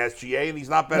better than SGA, and he's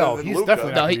not better No, than he's Luka.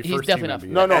 definitely No, not he- gonna be he's first definitely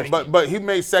team not. NBA. No, but he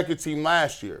made second team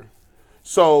last year.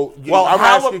 So Well, I'm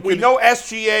asking, we know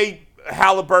SGA,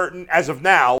 Halliburton, as of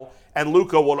now, and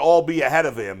Luka will all be ahead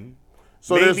of him.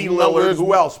 so Maybe there's Lillard. there's-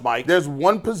 Who else, Mike? There's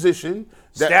one position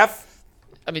that Steph.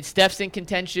 I mean, Steph's in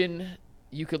contention.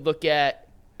 You could look at.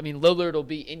 I mean, Lillard will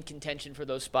be in contention for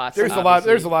those spots. There's a lot. obviously.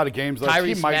 There's a lot of games left.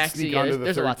 He Tyrese might Maxey, sneak yeah, onto the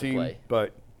there's a third lot to team, play.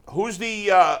 but Who's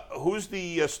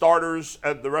the starters?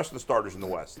 The rest of the starters in the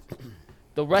West.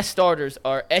 The rest starters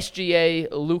are SGA,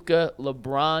 Luka,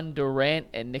 LeBron, Durant,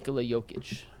 and Nikola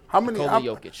Jokic. how many Nikola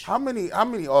Jokic. how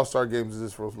many All-Star games is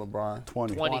this for LeBron?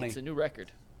 20. 20. It's a new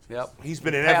record. Yep. He's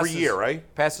been in every Passes- year,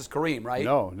 right? Passes Kareem, right?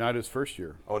 No, not his first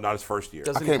year. Oh, not his first year.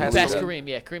 Doesn't I he can't pass believe Past that. Kareem,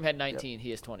 yeah. Kareem had 19. He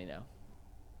has 20 now.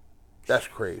 That's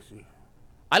crazy.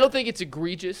 I don't think it's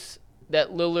egregious that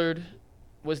Lillard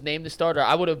was named the starter.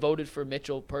 I would have voted for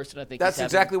Mitchell personally. I think That's he's having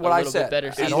exactly what a I little said. bit better I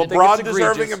Is season. don't think LeBron it's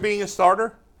deserving egregious. of being a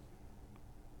starter?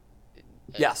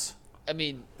 Yes. I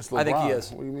mean, It's I think he LeBron.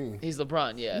 is. What do you mean? he's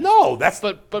LeBron, yeah. No, that's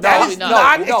But that probably is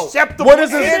not. not No. acceptable. What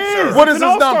is his answer. What is It's his an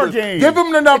all-star numbers? game. Give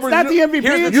him the numbers. It's not the MVP.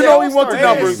 Here's the You know he wants the All-Star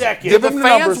numbers. game. Second. Give The him the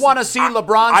fans numbers. want to see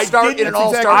LeBron I start didn't- in an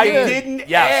All-Star exactly game. I didn't.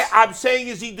 Yes. I'm saying,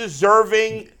 is he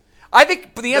deserving? I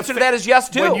think the answer to that is yes,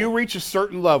 too. When you reach a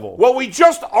certain level, Well, we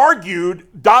just argued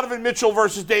Donovan Mitchell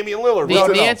versus Damian Lillard. The, No,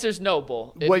 the no. answer is no,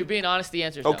 Bull. If Wait. you're being honest, the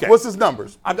answer is Okay. no. What's his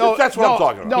numbers? That's what I'm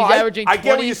talking about. no, He's I- averaging I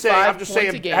get what you're saying. 25 I'm just points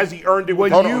a saying, game. has he earned it?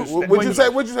 When with you- those- What'd you say?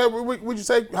 What'd you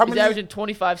say? How He's many? averaging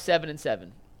 25, 7, and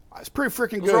 7. it's pretty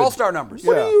freaking good. Those are All-Star numbers.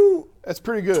 What Yeah. are you? That's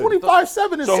pretty good. 25,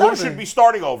 7, and So 7. who should be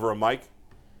starting over him, Mike?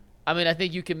 I mean, I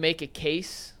think you can make a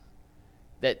case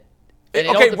that. and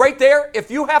it Okay, all right there,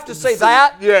 if you have to say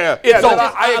that, Yeah. it's Yeah, over. no,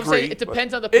 I I'm saying agree, it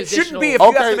depends on the It positional. shouldn't be if you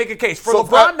have Okay. to make a case. For So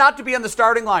LeBron not to be in the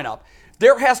starting lineup,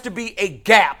 there has to be a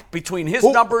gap between his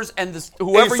numbers and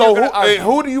whoever so you're going to argue.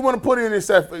 who do you want to put in this?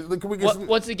 Can we get some?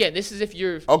 Once again, this is if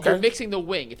you're, Okay. you're mixing the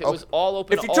wing. If it was all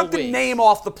open, If you all took the wings. name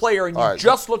off the player and you All right.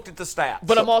 just looked at the stats.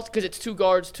 But I'm also because it's 2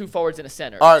 guards, 2 forwards, and a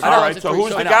center. All right, Two all guards right, and so 3 who's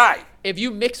the shoulders. guy? If you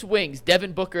mix wings,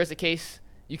 Devin Booker as a case,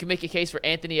 you can make a case for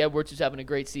Anthony Edwards, who's having a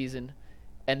great season,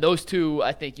 and those two,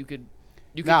 I think you could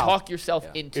Now, talk yourself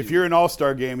into. If you're an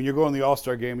All-Star game and you're going to the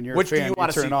All-Star game and you're Which a do fan, you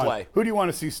wanna turn see it on. play? Who do you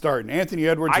want to see starting? Anthony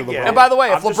Edwards I or get LeBron? it. And by the way,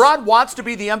 if I'm just- LeBron wants to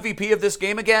be the MVP of this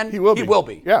game again, He will be. He will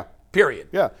be. Yeah. Period.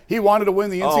 Yeah. He wanted to win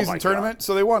the Oh, in-season my tournament,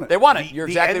 so they won it. They won it. You're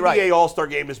the exactly NBA right. All-Star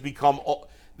game has become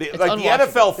the unwatchable.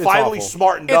 NFL It's finally awful.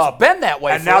 smartened It's up. been that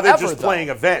way and now they're forever, just though. playing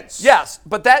events. Yes,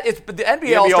 but the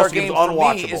NBA All-Star game game's for me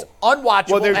unwatchable. is unwatchable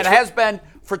Well, they're and tr- has been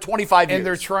for 25 years. And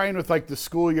they're trying with like the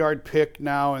schoolyard pick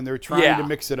now, and they're trying Yeah. to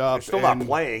mix it up. They're still not and-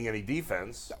 playing any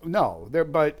defense. No,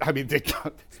 but I mean,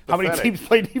 how many pathetic. teams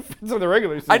play defense in the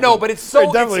regular season? I know, but it's They're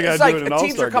so definitely it's gotta like do it in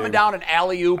teams All-Star are coming game. down and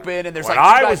alley-ooping, and there's When like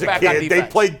two I guys was a back on kid, they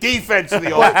defense. played defense in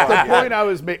the All-Star The game. point I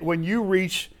was making, when you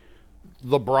reach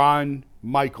LeBron,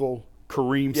 Michael,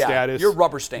 Kareem Yeah, status, you're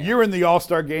rubber stamped. You're in the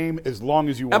All-Star game as long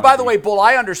as you want. And by to the be. way, Bull,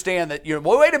 I understand that.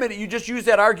 Well, wait a minute. You just used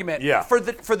that argument. Yeah. For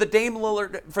the Dame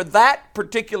Lillard for that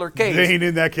particular case. they ain't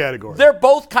in that category. They're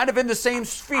both kind of in the same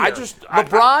sphere. I-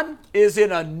 LeBron is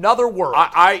in another world.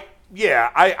 I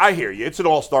hear you. It's an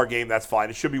all-star game. That's fine.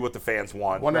 It should be what the fans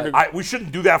want. One of the- We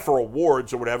shouldn't do that for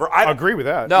awards or whatever. I agree with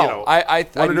that. no, you know, I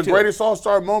One of do the too. greatest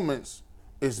All-Star moments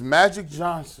is Magic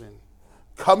Johnson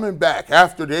coming back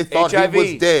after they thought HIV he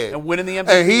was dead and winning the MVP.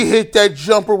 And he hit that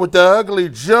jumper with the ugly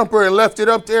jumper and left it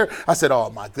up there. I said, "Oh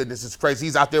my goodness, it's crazy.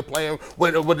 He's out there playing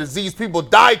with a disease people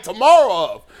die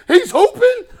tomorrow of. He's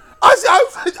hooping." I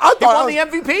thought He won the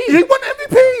MVP. He won the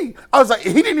MVP. I was like,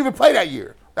 he didn't even play that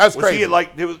year. That's Was crazy. he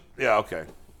like? It was, yeah. Okay.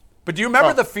 But do you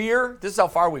remember the fear? This is how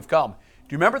far we've come.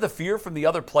 Do you remember the fear from the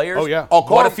other players? Oh, yeah. Oh, What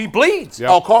Karl- if he bleeds?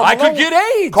 Yeah. Oh, Karl I Malone, could get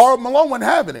AIDS. Karl Malone wasn't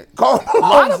having it. A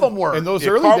lot of them were. In those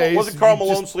Yeah, early Karl- days, wasn't Karl you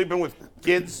Malone just- sleeping with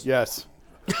kids? Yes.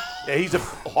 Yeah, he's a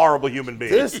horrible human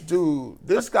being. This dude,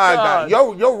 this guy got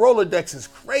your Rolodex is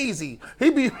crazy.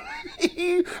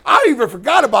 I even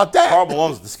forgot about that. Karl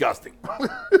Malone's disgusting.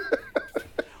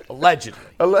 Allegedly.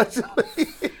 Allegedly.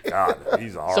 God,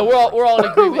 he's a horrible. So we're all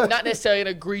in agreement. Not necessarily an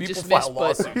egregious People miss, file but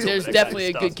lawsuits over there's that definitely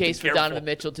a kind of good stuff. case Be for Donovan careful.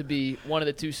 Mitchell to be one of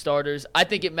the two starters. I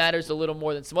think it matters a little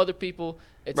more than some other people.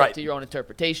 It's Right. up to your own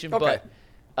interpretation, Okay.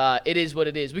 but it is what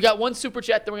it is. We got one super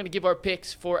chat, then we're going to give our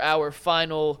picks for our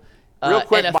final Real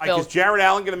quick, NFL. Mike, is Jared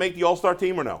Allen going to make the All-Star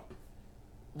team or no?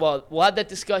 Well, we'll have that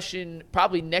discussion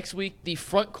probably next week. The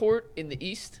front court in the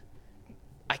East,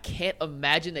 I can't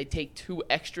imagine they take 2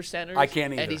 extra centers. I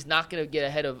can't either. And he's not going to get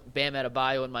ahead of Bam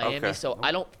Adebayo in Miami, Okay. so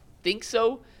I don't think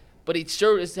so. But he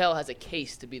sure as hell has a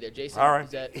case to be there. Jason, All right.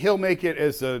 is that He'll make it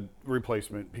as a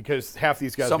replacement because half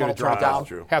these guys are Someone going to will drop drop out. out.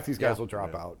 True. Half these guys will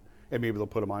drop out, and maybe they'll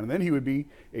put him on, and then he would be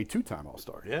a 2-time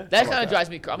All-Star. Yeah. that kind of drives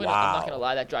me crazy. I'm not Wow. going to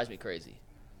lie, that drives me crazy.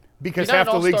 Because You're not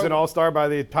half an the league's all-star- an All-Star by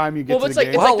the time you get Well, to it's the like-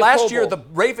 game. it's Well, like the last Pro year, Bowl. the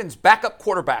Ravens' backup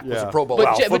quarterback was Yeah. a Pro Bowl. But,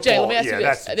 Well, Jay, let me football, ask you yeah, this.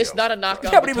 that's the This is deal. not a knock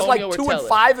on Yeah, but he was like Antonio or 2 and Teller.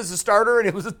 5 as a starter, and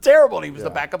it was terrible. And he was the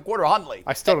backup quarter, Hundley.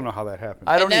 I still don't know how that happened.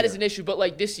 I don't And that either. is an issue, but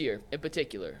like this year in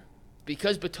particular,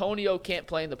 because Batonio can't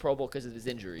play in the Pro Bowl because of his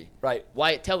injury. Right.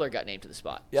 Wyatt Teller got named to the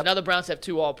spot. Yep. So now the Browns have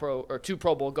 2 All-Pro or 2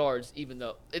 Pro Bowl guards, even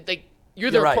though you're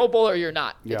either right. a Pro Bowler or you're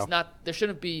not. Yeah. It's not. There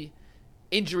shouldn't be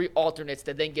injury alternates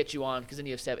that then get you on because then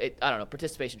you have 7. I don't know,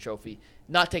 participation trophy.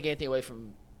 Not taking anything away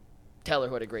from Teller,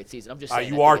 who had a great season. I'm just saying. I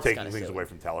You think are it's taking kinda things silly. away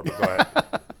from Teller, but go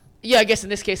ahead. Yeah, I guess in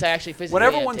this case I actually physically When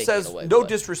am everyone taking says it away, no but-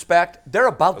 disrespect, they're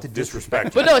about to disrespect.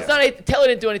 Disrespect. But no, it's not. Teller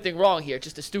didn't do anything wrong here. It's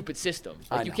just a stupid system.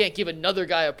 I Like you know. can't give another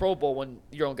guy a Pro Bowl when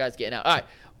your own guy's getting out. All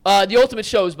right. The Ultimate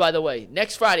Shows, by the way,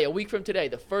 next Friday, a week from today,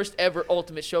 the first ever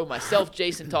Ultimate Show. Myself,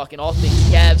 Jason, talking all things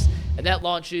Cavs, and that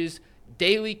launches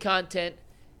daily content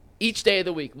each day of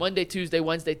the week. Monday, Tuesday,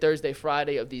 Wednesday, Thursday,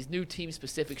 Friday of these new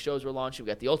team-specific shows we're launching.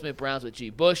 We've got the Ultimate Browns with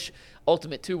G. Bush,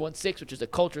 Ultimate 216, which is a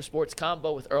culture sports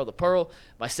combo with Earl the Pearl,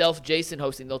 myself, Jason,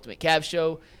 hosting the Ultimate Cavs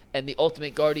Show, and the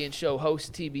Ultimate Guardian Show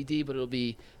host, TBD, but it'll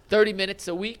be 30 minutes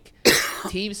a week,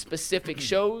 team-specific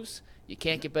shows. You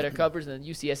can't get better coverage than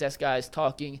UCSS guys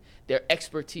talking their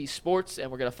expertise sports, and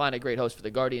we're going to find a great host for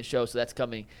the Guardian Show, so that's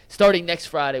coming starting next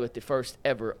Friday with the first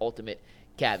ever Ultimate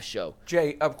Cavs Show.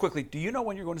 Jay, quickly, do you know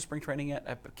when you're going to spring training yet?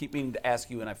 I keep meaning to ask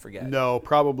you, and I forget. No,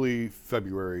 probably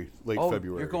February, late Oh,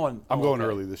 February. you're going- I'm oh, going okay.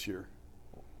 early this year.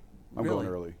 I'm Really? going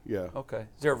early. Yeah. Okay.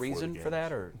 Is there a reason for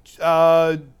that, or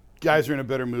Guys are in a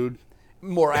better mood.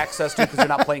 more access to because they're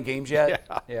not playing games yet?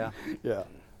 Yeah. Yeah.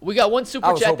 We got one I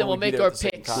super was chat, hoping then we'll we'd be make there our at the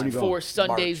same picks time. Where you for going?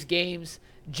 Sunday's March. games.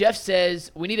 Jeff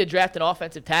says we need to draft an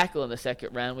offensive tackle in the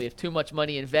second round. We have too much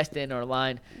money invested in our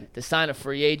line to sign a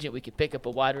free agent. We could pick up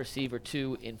a wide receiver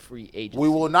too in free agency. We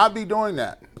will not be doing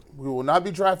that. We will not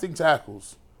be drafting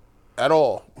tackles at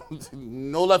all.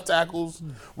 No left tackles.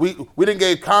 We didn't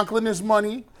give Conklin his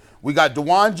money. We got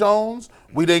DeJuan Jones.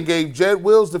 We didn't give Jed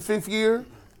Wills the 5th year.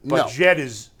 But No. Jed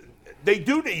is. They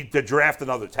do need to draft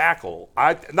another tackle.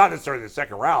 Not necessarily in the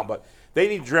second round, but they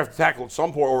need to draft a tackle at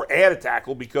some point or add a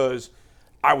tackle because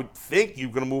I would think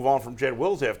you're going to move on from Jed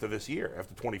Wills after this year,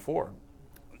 after 24.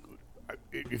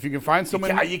 If you can find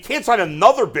someone, You can't sign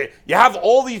another big. You have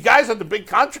all these guys on the big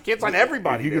contract. You can't sign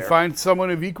everybody. if you can there. find someone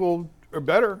of equal or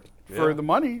better for Yeah. the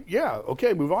money, yeah,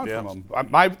 okay, move on Yeah. from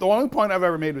them. The only point I've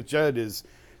ever made with Jed is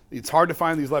it's hard to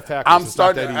find these left tackles. It's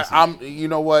not that easy. You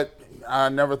know what? I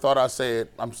never thought I'd say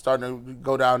it. I'm starting to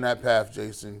go down that path,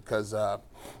 Jason, because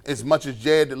as much as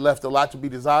Jed left a lot to be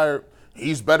desired,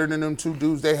 he's better than them 2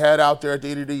 dudes they had out there at the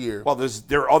end of the year. Well,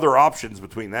 there are other options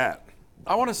between that.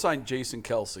 I want to sign Jason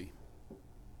Kelsey.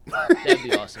 That'd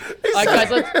be awesome. All right, guys,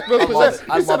 let's real quick. love it. I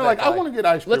He love sounded that like, I guy. want to get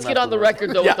ice cream. Let's get on the afterwards.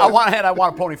 record though. Yeah, with our- I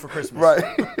want a pony for Christmas. Right.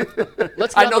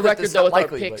 Let's I get know on the that record this is though with our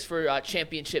unlikely, picks but- for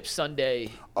Championship Sunday.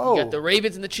 Oh. You got the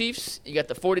Ravens and the Chiefs. You got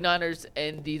the 49ers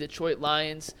and the Detroit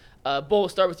Lions. Bull, we'll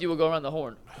start with you. We'll go around the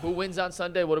horn. Who wins on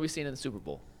Sunday? What are we seeing in the Super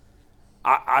Bowl?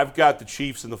 I've got the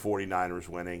Chiefs and the 49ers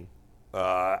winning.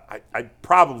 I'm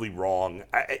probably wrong.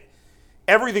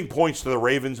 Everything points to the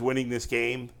Ravens winning this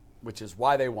game, Which is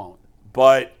why they won't.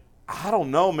 but I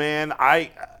don't know, man. I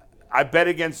bet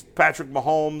against Patrick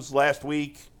Mahomes last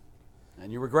week,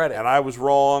 And you regret it. and I was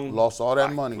wrong. Lost all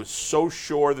that money. I was so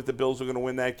sure that the Bills were going to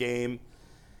win that game.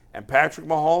 And Patrick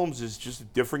Mahomes is just a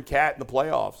different cat in the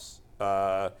playoffs.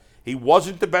 He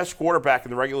wasn't the best quarterback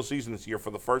in the regular season this year for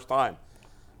the first time.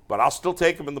 But I'll still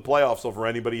take him in the playoffs over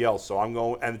anybody else. So I'm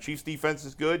going, and the Chiefs defense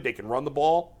is good. They can run the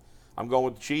ball. I'm going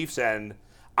with the Chiefs, and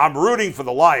I'm rooting for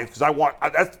the Lions because I want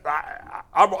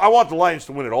the Lions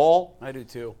to win it all. I do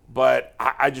too. But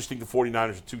I just think the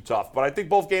 49ers are too tough. But I think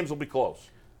both games will be close.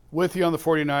 With you on the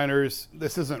 49ers.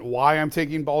 This isn't why I'm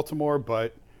taking Baltimore,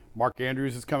 but Mark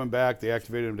Andrews is coming back. They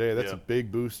activated him today. That's a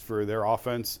big boost for their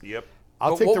offense. Yep.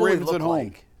 I'll But take what the will he Ravens look at home.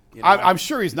 like? You know, I'm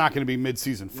sure he's not going to be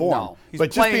mid-season form. No, he's but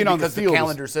just playing being on the because field, the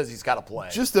calendar says he's got to play.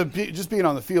 just being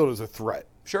on the field is a threat.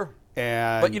 Sure.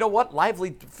 And But you know what?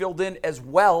 Lively filled in as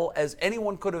well as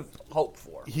anyone could have hoped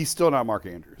for. he's still not Mark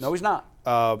Andrews. No, he's not.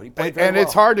 But he played very and well.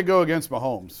 it's hard to go against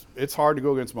Mahomes. It's hard to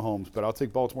go against Mahomes, but I'll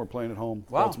take Baltimore playing at home.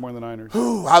 Wow. Baltimore and the Niners.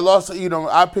 I lost,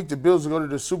 I picked the Bills to go to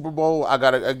the Super Bowl. I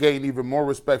gained even more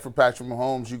respect for Patrick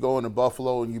Mahomes. You go into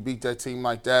Buffalo and you beat that team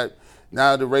like that.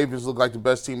 Now the Ravens look like the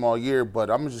best team all year, but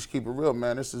I'm going to just keep it real,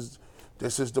 man. This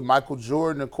is the Michael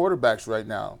Jordan of quarterbacks right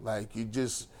now. Like, you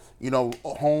just,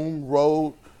 home,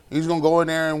 road, he's going to go in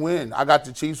there and win. I got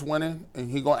the Chiefs winning, and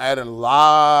he's going to add a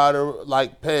lot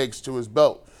of, pegs to his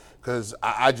belt because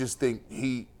I just think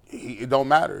it don't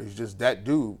matter. He's just that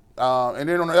dude. And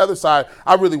then on the other side,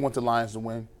 I really want the Lions to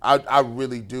win. I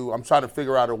really do. I'm trying to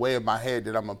figure out a way in my head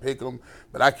that I'm going to pick them,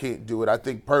 but I can't do it. I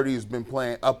think Purdy has been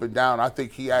playing up and down. I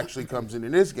think he actually comes in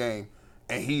this game,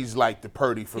 and he's like the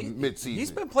Purdy from midseason.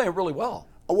 He's been playing really well.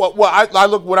 Well, I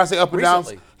look when I say up and down.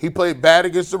 Recently. He played bad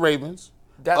against the Ravens.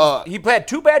 He played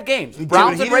 2 bad games. Browns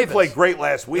he and didn't Ravens. play great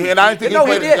last week. And I didn't think No,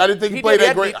 he he played. did. I didn't think he played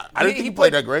that great. I didn't think he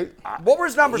played that great. What were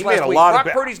his numbers He made last a week? lot of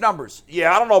Brock ba- Purdy's numbers.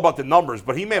 Yeah, I don't know about the numbers,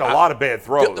 but he made a lot of bad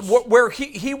throws. Where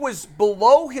he was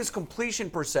below his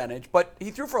completion percentage, but he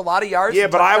threw for a lot of yards. Yeah,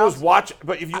 and but I was touchdowns. watching.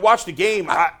 But if you watch the game,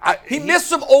 He missed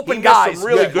some open he missed some guys,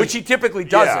 really good, which he typically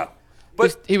doesn't. Yeah.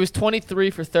 But He was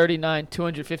 23 for 39,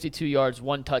 252 yards,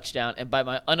 1 touchdown, and by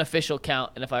my unofficial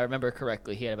count, and if I remember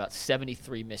correctly, he had about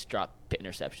 73 missed drop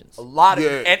interceptions. a lot of, Yeah.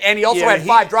 and he also Yeah, had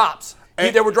 5 drops.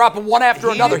 They were dropping one after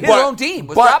another. His own team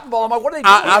was dropping the ball. I'm like, what are they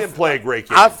doing? He didn't play a great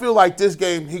game. I feel like this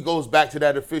game he goes back to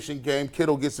that efficient game.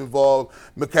 Kittle gets involved.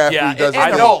 McCaffrey Yeah, does. and I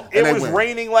his know thing, it and they was win.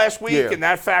 raining last week, Yeah. and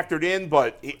that factored in.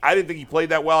 But I didn't think he played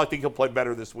that well. I think he'll play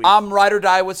better this week. I'm ride or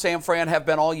die with San Fran, have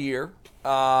been all year.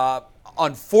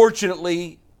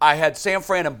 Unfortunately, I had San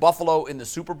Fran and Buffalo in the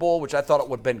Super Bowl, which I thought it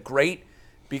would have been great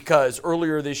because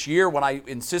earlier this year when I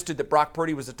insisted that Brock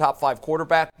Purdy was a top 5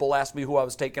 quarterback, Bull asked me who I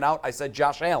was taking out. I said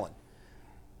Josh Allen.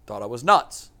 Thought I was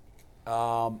nuts.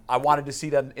 I wanted to see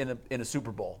them in a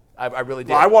Super Bowl. I really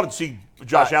did. Well, I wanted to see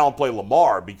Josh Allen play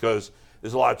Lamar because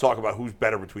there's a lot of talk about who's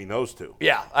better between those two.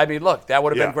 Yeah, I mean, look, that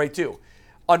would have Yeah. been great too.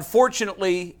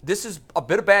 Unfortunately, this is a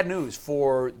bit of bad news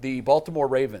for the Baltimore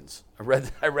Ravens.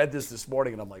 I read this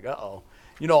morning, and I'm like, uh-oh.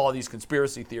 You know all these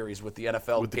conspiracy theories with the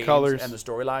NFL With the games colors. and the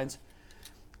storylines.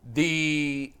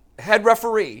 The head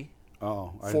referee I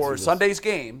didn't for see this. Sunday's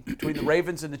game between the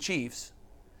Ravens and the Chiefs,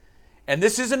 and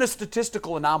this isn't a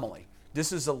statistical anomaly,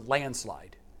 this is a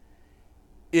landslide,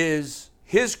 is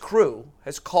his crew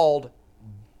has called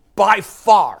by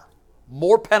far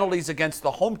more penalties against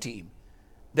the home team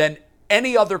than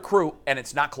any other crew, and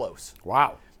it's not close.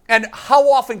 Wow. And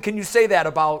how often can you say that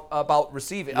about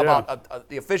receiving, about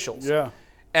the officials? Yeah.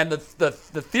 And the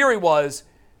theory was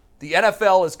the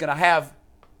NFL is going to have,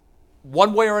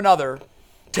 one way or another,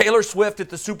 Taylor Swift at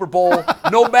the Super Bowl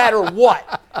no matter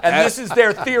what. And this is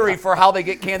their theory for how they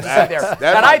get Kansas City there.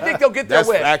 And I think they'll get their that's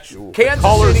win. factual. Kansas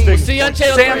colors City, thing. See you on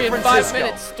Channel San 3 in 5 Francisco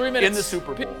minutes, 3 minutes. in the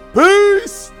Super Bowl.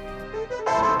 Peace.